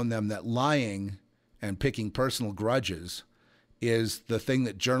has shown them that lying and picking personal grudges is the thing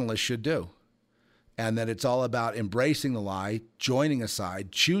that journalists should do. And that it's all about embracing the lie, joining a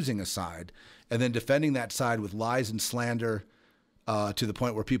side, choosing a side, and then defending that side with lies and slander to the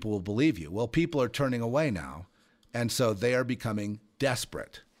point where people will believe you. Well, people are turning away now, and so they are becoming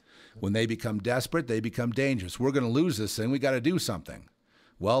desperate. When they become desperate, they become dangerous. We're going to lose this thing. We got to do something.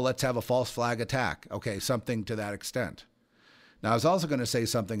 Well, let's have a false flag attack. Okay, something to that extent. Now, I was also going to say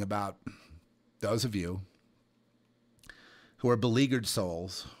something about those of you who are beleaguered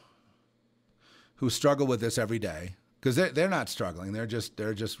souls, who struggle with this every day, because they're not struggling. They're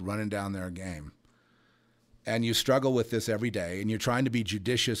just running down their game. And you struggle with this every day, and you're trying to be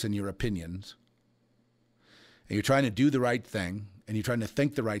judicious in your opinions, and you're trying to do the right thing, and you're trying to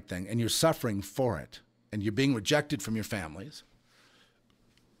think the right thing, and you're suffering for it, and you're being rejected from your families.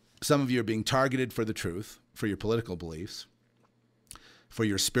 Some of you are being targeted for the truth, for your political beliefs, for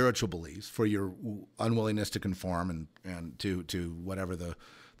your spiritual beliefs, for your unwillingness to conform and to whatever the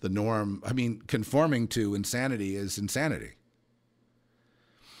norm. I mean, conforming to insanity is insanity.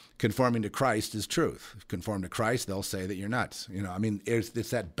 Conforming to Christ is truth. If you conform to Christ, they'll say that you're nuts. You know, I mean, it's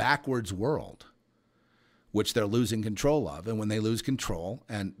that backwards world which they're losing control of. And when they lose control,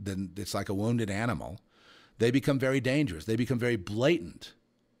 and then it's like a wounded animal, they become very dangerous. They become very blatant.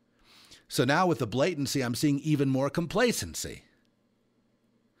 So now with the blatancy, I'm seeing even more complacency.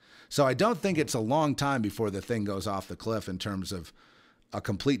 So I don't think it's a long time before the thing goes off the cliff in terms of a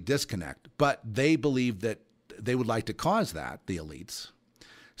complete disconnect. But they believe that they would like to cause that, the elites,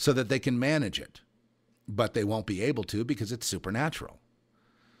 so that they can manage it. But they won't be able to because it's supernatural.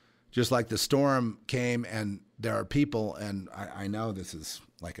 Just like the storm came and there are people, and I know this is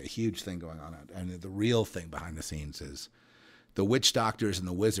like a huge thing going on, and the real thing behind the scenes is the witch doctors and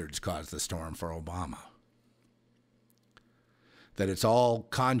the wizards caused the storm for Obama. That it's all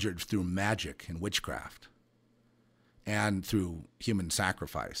conjured through magic and witchcraft and through human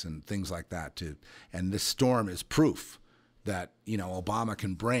sacrifice and things like that. And this storm is proof that, you know, Obama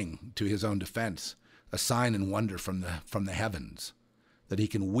can bring to his own defense a sign and wonder from the heavens that he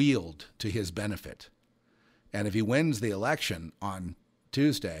can wield to his benefit. And if he wins the election on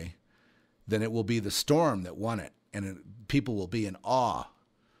Tuesday, then it will be the storm that won it. And people will be in awe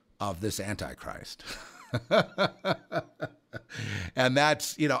of this Antichrist. And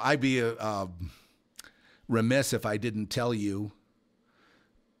that's, you know, I'd be remiss if I didn't tell you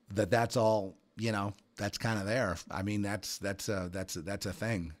that that's all, you know, that's kind of there. I mean, that's a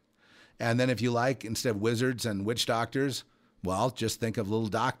thing. And then if you like, instead of wizards and witch doctors, well, just think of little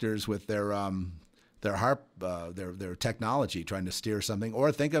doctors with their harp, their technology trying to steer something,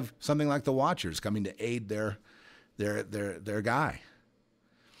 or think of something like the Watchers coming to aid their guy.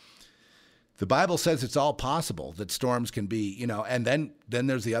 The Bible says it's all possible that storms can be, you know, and then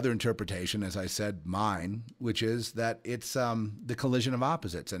there's the other interpretation, as I said, mine, which is that it's the collision of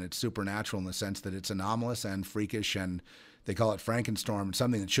opposites, and it's supernatural in the sense that it's anomalous and freakish, and they call it Frankenstorm,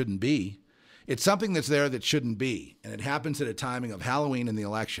 something that shouldn't be. It's something that's there that shouldn't be, and it happens at a timing of Halloween and the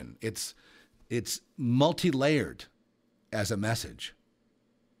election. It's multi-layered as a message.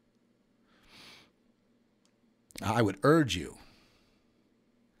 I would urge you.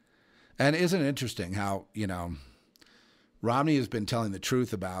 And isn't it interesting how, you know, Romney has been telling the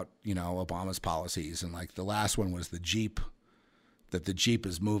truth about, you know, Obama's policies, and like the last one was the Jeep, that the Jeep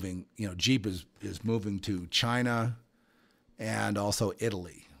is moving, you know, Jeep is moving to China and also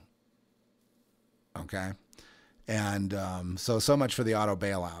Italy. Okay, and so much for the auto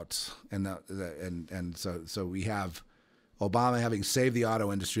bailouts, and so we have Obama having saved the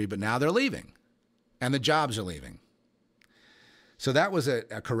auto industry, but now they're leaving, and the jobs are leaving. So that was a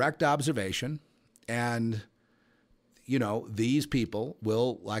correct observation, and you know, these people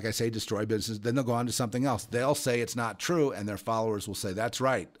will, like I say, destroy business. Then they'll go on to something else. They'll say it's not true, and their followers will say that's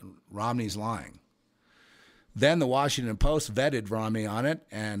right, Romney's lying. Then the Washington Post vetted Romney on it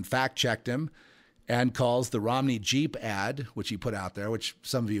and fact-checked him, and calls the Romney Jeep ad, which he put out there, which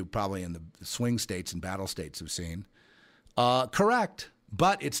some of you probably in the swing states and battle states have seen, correct.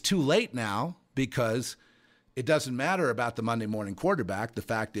 But it's too late now because it doesn't matter about the Monday morning quarterback. The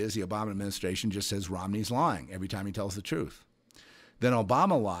fact is the Obama administration just says Romney's lying every time he tells the truth. Then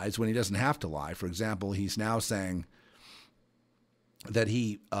Obama lies when he doesn't have to lie. For example, he's now saying that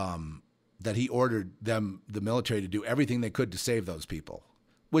he ordered the military to do everything they could to save those people,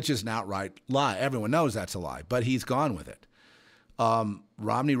 which is an outright lie. Everyone knows that's a lie, but he's gone with it.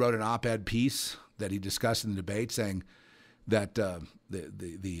 Romney wrote an op-ed piece that he discussed in the debate saying that the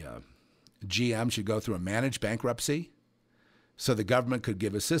GM should go through a managed bankruptcy so the government could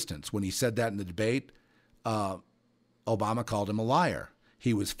give assistance. When he said that in the debate, Obama called him a liar.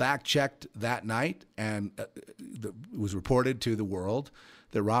 He was fact-checked that night, and it was reported to the world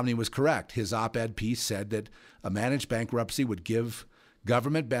that Romney was correct. His op-ed piece said that a managed bankruptcy would give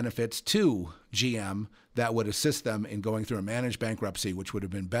government benefits to GM that would assist them in going through a managed bankruptcy, which would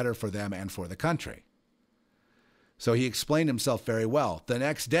have been better for them and for the country. So he explained himself very well. The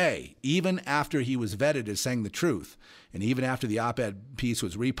next day, even after he was vetted as saying the truth, and even after the op-ed piece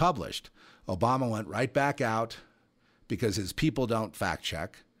was republished, Obama went right back out, because his people don't fact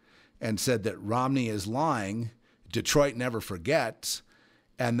check, and said that Romney is lying, Detroit never forgets,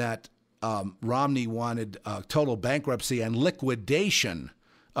 and that Romney wanted total bankruptcy and liquidation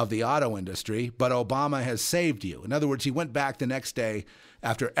of the auto industry, but Obama has saved you. In other words, he went back the next day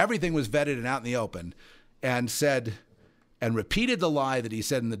after everything was vetted and out in the open and said, and repeated the lie that he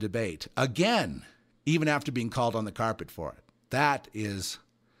said in the debate again, even after being called on the carpet for it. That's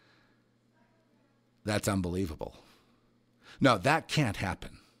unbelievable. No, that can't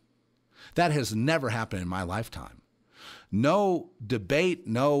happen. That has never happened in my lifetime. No debate,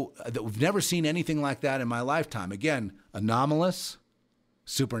 we've never seen anything like that in my lifetime. Again, anomalous,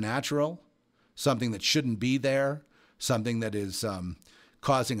 supernatural, something that shouldn't be there, something that is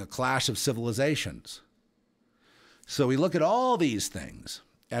causing a clash of civilizations. So we look at all these things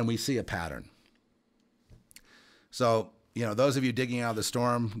and we see a pattern. So, those of you digging out of the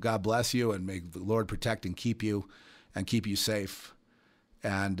storm, God bless you, and may the Lord protect and keep you safe.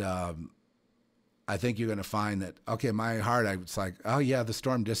 And I think you're going to find that, okay, my heart, it's like, oh yeah, the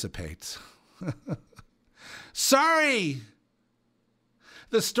storm dissipates. Sorry!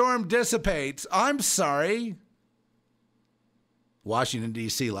 The storm dissipates. I'm sorry. Washington,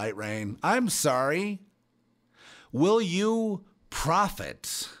 D.C., light rain. I'm sorry. Will you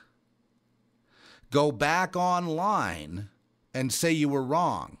prophets go back online and say you were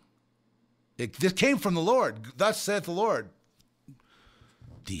wrong? This came from the Lord. Thus saith the Lord.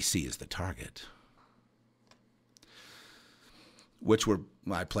 D.C. is the target. Which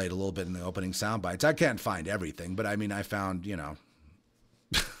I played a little bit in the opening sound bites. I can't find everything, but I found,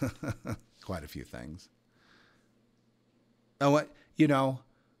 quite a few things. And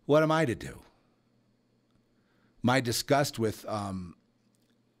what am I to do? My disgust with,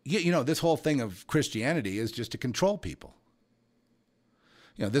 this whole thing of Christianity is just to control people.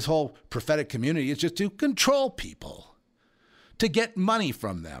 This whole prophetic community is just to control people, to get money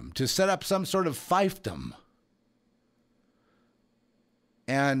from them, to set up some sort of fiefdom.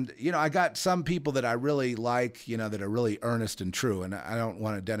 And, I got some people that I really like, that are really earnest and true, and I don't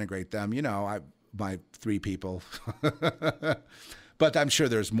want to denigrate them. My 3 people, but I'm sure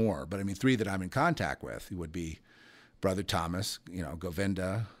there's more. But 3 that I'm in contact with would be Brother Thomas,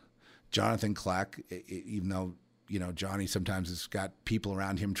 Govinda, Jonathan Kleck, even though, Johnny sometimes has got people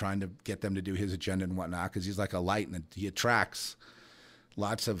around him trying to get them to do his agenda and whatnot, because he's like a light and he attracts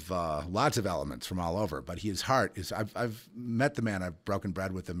lots of elements from all over. But his heart is, I've met the man, I've broken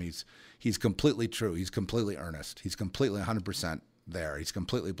bread with him. He's completely true. He's completely earnest. He's completely 100% there. He's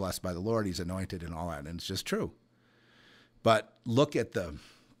completely blessed by the Lord. He's anointed and all that. And it's just true. But look at the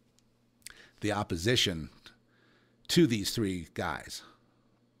opposition to these 3 guys.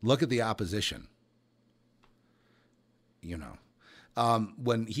 Look at the opposition.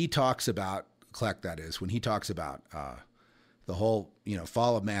 When he talks about, Kleck that is, when he talks about the whole,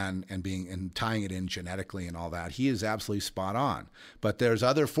 fall of man and tying it in genetically and all that, he is absolutely spot on. But there's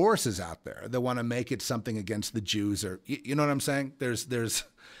other forces out there that want to make it something against the Jews, or, you know what I'm saying? There's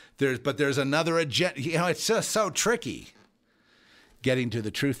another agenda. It's just so tricky getting to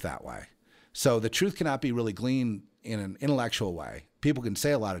the truth that way. So the truth cannot be really gleaned in an intellectual way. People can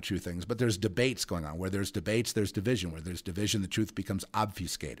say a lot of true things, but there's debates going on. Where there's debates, there's division. Where there's division, the truth becomes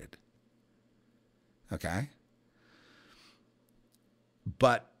obfuscated. Okay?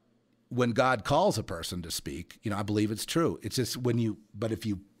 But when God calls a person to speak, I believe it's true. It's just but if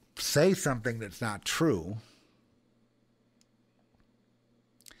you say something that's not true,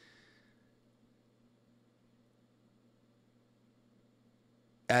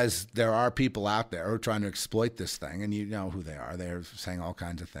 as there are people out there who are trying to exploit this thing, and you know who they are. They're saying all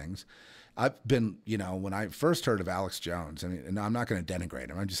kinds of things. I've been, when I first heard of Alex Jones, and I'm not going to denigrate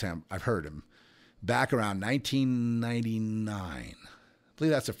him. I'm just saying I've heard him back around 1999. I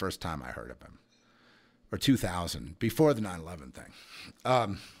believe that's the first time I heard of him, or 2000, before the 9/11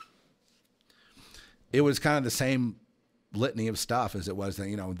 thing. It was kind of the same litany of stuff as it was that,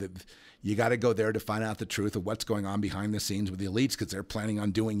 you got to go there to find out the truth of what's going on behind the scenes with the elites, because they're planning on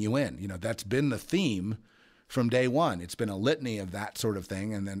doing you in. That's been the theme from day one. It's been a litany of that sort of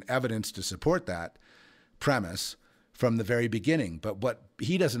thing, and then evidence to support that premise from the very beginning. But what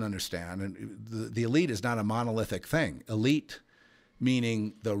he doesn't understand, and the elite is not a monolithic thing. Elite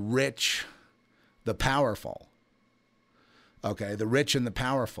meaning the rich, the powerful. Okay, the rich and the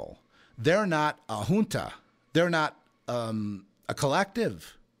powerful. They're not a junta. They're not a a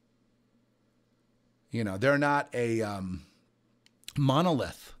collective. You know, they're not a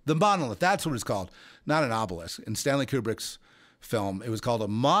monolith. The monolith, that's what it's called, not an obelisk. In Stanley Kubrick's film, it was called a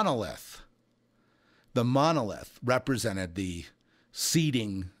monolith. The monolith represented the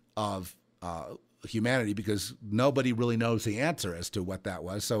seeding of humanity, because nobody really knows the answer as to what that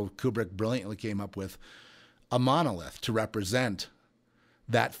was. So Kubrick brilliantly came up with a monolith to represent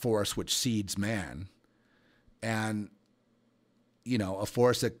that force which seeds man. And, you know, a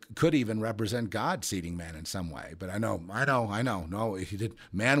force that could even represent God seeding man in some way. But I know. No, he did.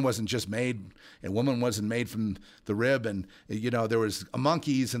 Man wasn't just made, and woman wasn't made from the rib. And, you know, there was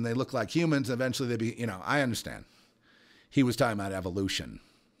monkeys and they looked like humans. Eventually they be, you know, I understand. He was talking about evolution.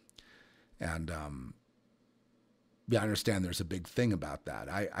 And, yeah, I understand there's a big thing about that.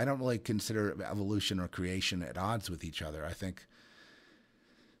 I don't really consider evolution or creation at odds with each other. I think,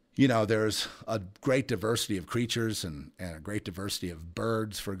 you know, there's a great diversity of creatures and a great diversity of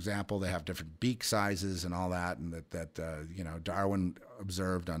birds, for example. They have different beak sizes and all that, and that you know, Darwin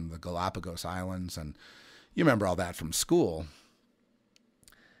observed on the Galapagos Islands. And you remember all that from school.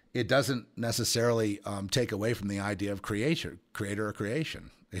 It doesn't necessarily take away from the idea of creator or creation.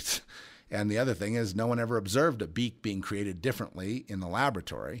 And the other thing is, no one ever observed a beak being created differently in the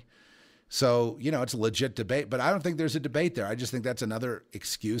laboratory. So, you know, it's a legit debate, but I don't think there's a debate there. I just think that's another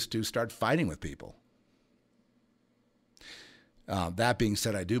excuse to start fighting with people. That being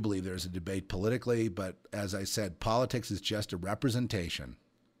said, I do believe there's a debate politically, but as I said, politics is just a representation.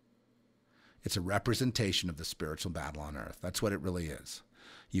 It's a representation of the spiritual battle on earth. That's what it really is.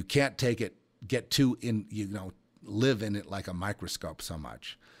 You can't take it, live in it like a microscope so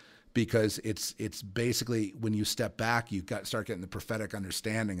much. Because it's basically, when you step back, you start getting the prophetic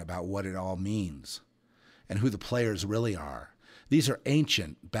understanding about what it all means and who the players really are. These are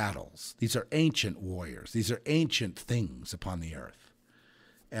ancient battles. These are ancient warriors. These are ancient things upon the earth.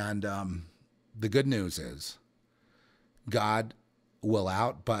 And the good news is God will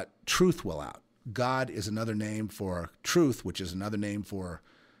out, but truth will out. God is another name for truth, which is another name for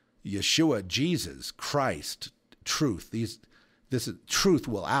Yeshua, Jesus, Christ, truth. This is, truth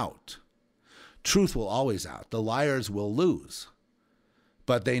will out. Truth will always out. The liars will lose,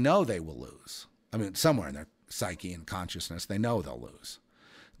 but they know they will lose. I mean, somewhere in their psyche and consciousness, they know they'll lose.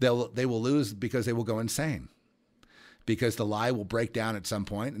 They will lose because they will go insane, because the lie will break down at some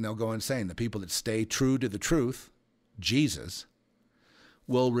point and they'll go insane. The people that stay true to the truth, Jesus,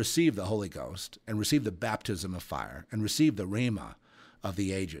 will receive the Holy Ghost and receive the baptism of fire and receive the Rhema of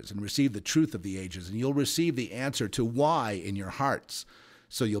the ages and receive the truth of the ages. And you'll receive the answer to why in your hearts.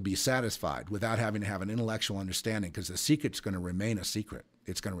 So you'll be satisfied without having to have an intellectual understanding, because the secret's going to remain a secret.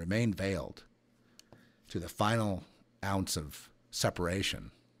 It's going to remain veiled to the final ounce of separation.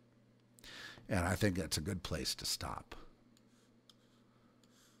 And I think that's a good place to stop.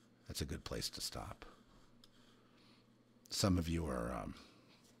 That's a good place to stop. Some of you are...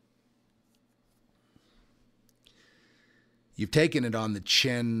 You've taken it on the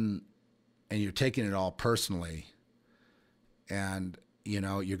chin, and you're taking it all personally, and, you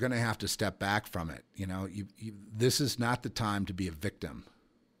know, you're going to have to step back from it. You know, this is not the time to be a victim.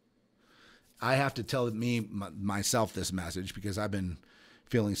 I have to tell myself this message, because I've been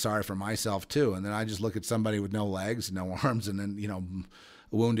feeling sorry for myself too, and then I just look at somebody with no legs, no arms, and then, you know,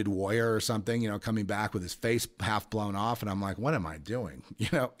 a wounded warrior or something, you know, coming back with his face half blown off, and I'm like, what am I doing? You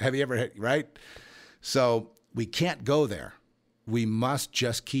know, have you ever, right? So we can't go there. We must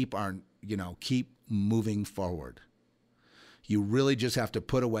just keep moving forward. You really just have to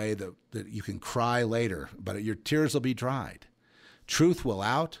put away that you can cry later, but your tears will be dried. Truth will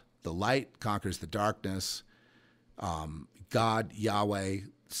out. The light conquers the darkness. God, Yahweh,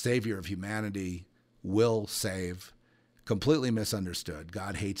 Savior of humanity, will save. Completely misunderstood.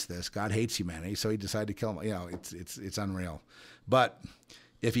 God hates this. God hates humanity, so he decided to kill him. You know, it's unreal. But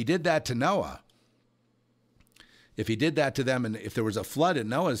if he did that to Noah, if he did that to them, and if there was a flood in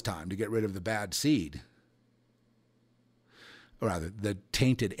Noah's time to get rid of the bad seed, or rather the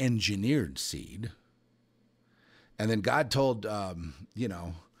tainted engineered seed, and then God told,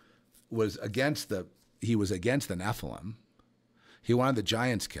 was against the Nephilim. He wanted the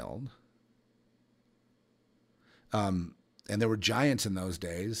giants killed. And there were giants in those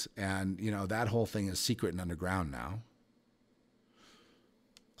days, and, you know, that whole thing is secret and underground now.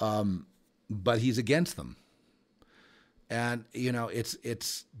 But he's against them. And, you know,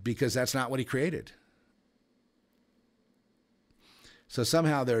 it's because that's not what he created. So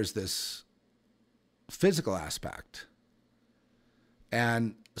somehow there's this physical aspect.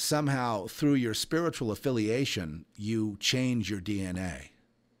 And somehow through your spiritual affiliation, you change your DNA.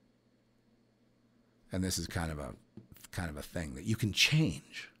 And this is kind of a kind of a thing that you can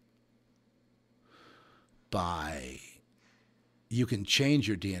change by, you can change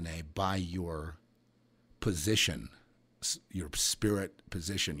your DNA by your position, your spirit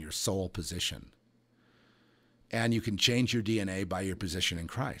position, your soul position. And you can change your DNA by your position in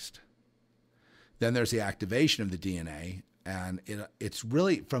Christ. Then there's the activation of the DNA, and it's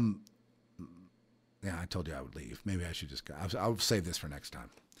really from, yeah, I told you I would leave. Maybe I should just go. I'll save this for next time.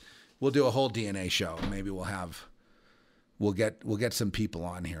 We'll do a whole DNA show. Maybe we'll get some people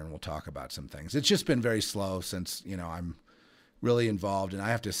on here and we'll talk about some things. It's just been very slow since, I'm really involved, and I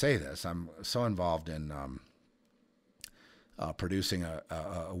have to say this, I'm so involved in producing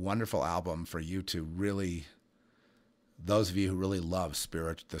a wonderful album for you to really, those of you who really love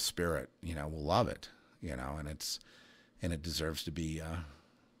the spirit, will love it, and it deserves to be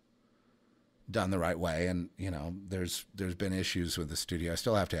done the right way. And there's been issues with the studio. I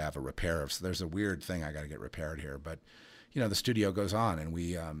still have to have a repair. So there's a weird thing I got to get repaired here, but the studio goes on, and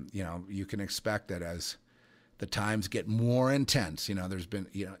we you can expect that as the times get more intense, there's been,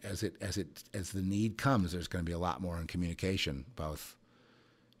 as the need comes, there's going to be a lot more in communication, both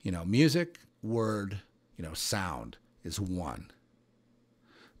music, word, sound is one.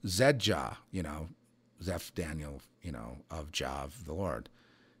 Zedjah, Zeph Daniel, of Jah of the Lord,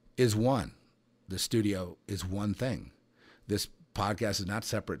 is one. The studio is one thing. This podcast is not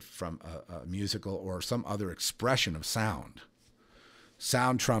separate from a musical or some other expression of sound.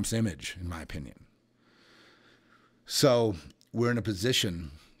 Sound trumps image, in my opinion. So we're in a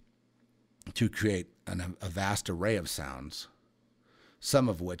position to create a vast array of sounds, some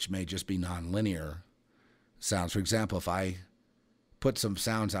of which may just be nonlinear sounds. For example, if I put some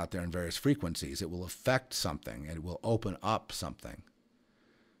sounds out there in various frequencies, it will affect something, and it will open up something.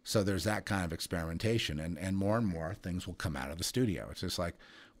 So there's that kind of experimentation, and more things will come out of the studio. It's just like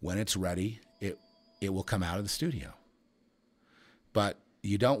when it's ready, it will come out of the studio. But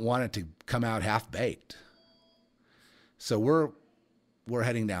you don't want it to come out half-baked. So we're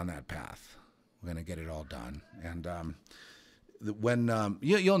heading down that path. We're going to get it all done. And when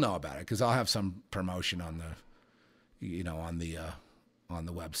you'll know about it, because I'll have some promotion on the on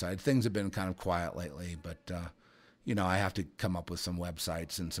the website. Things have been kind of quiet lately, but I have to come up with some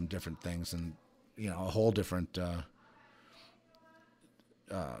websites and some different things, and a whole different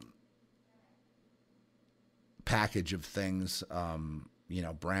package of things,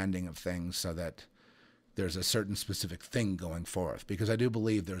 branding of things, so that there's a certain specific thing going forth. Because I do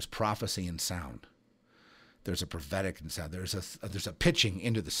believe there's prophecy in sound. There's a prophetic in sound. There's a pitching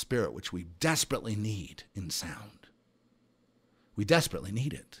into the spirit, which we desperately need in sound. We desperately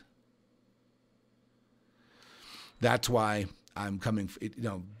need it. That's why I'm coming,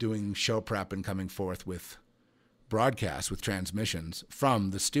 doing show prep and coming forth with broadcasts, with transmissions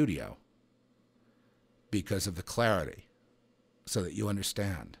from the studio, because of the clarity, so that you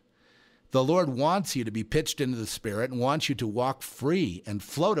understand. The Lord wants you to be pitched into the spirit and wants you to walk free and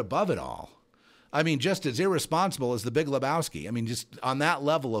float above it all. I mean, just as irresponsible as the Big Lebowski. I mean, just on that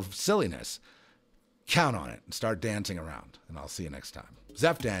level of silliness. Count on it and start dancing around. And I'll see you next time.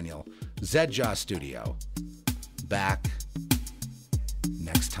 Zeph Daniel, Zedjah Studio. Back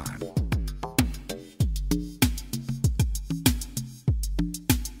next time.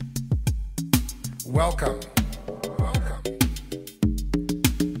 Welcome.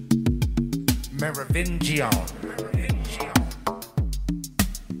 Merovingian.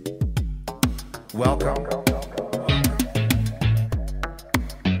 Welcome.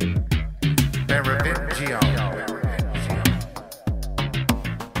 Merovingian.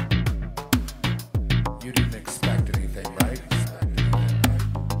 You didn't expect anything, right?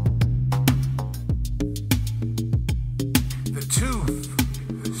 The tooth.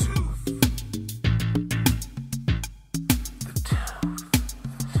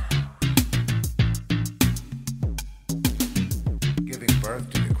 Giving birth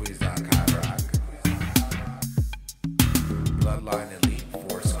to the Queensland Hierarch. Bloodline elite,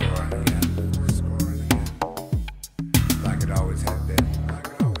 fourscore and again. Like it always had been.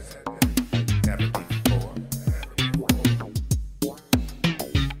 Never before.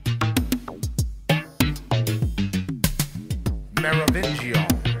 Merovingian.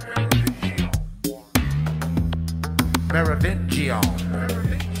 Merovingian.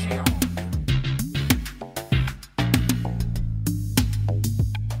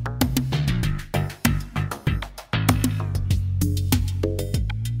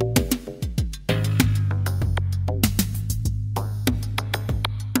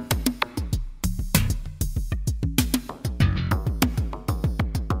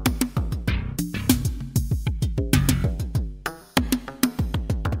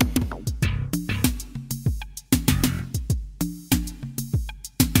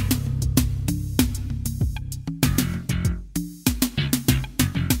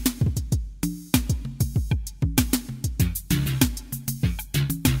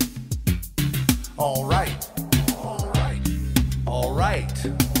 All right. All right. All right.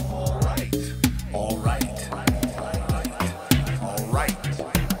 All right. All right. All right.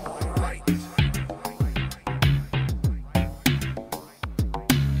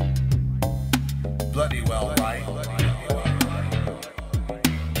 Bloody well right.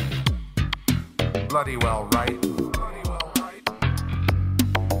 Bloody well right.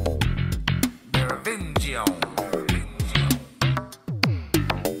 Merovingian.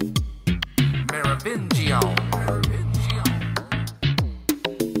 Merovingian.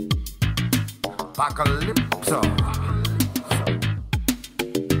 Apocalypto.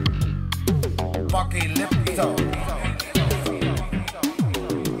 Apocalypto.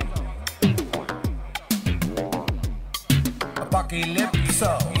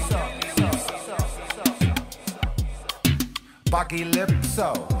 Apocalypso. Apocalypso.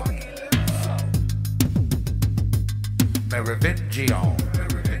 Merovingian.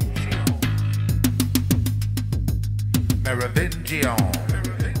 Merovingian.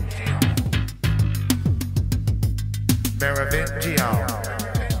 Merovingian.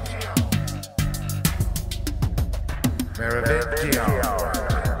 Merovingian.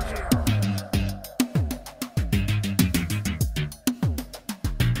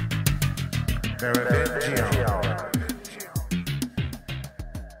 Merovingian.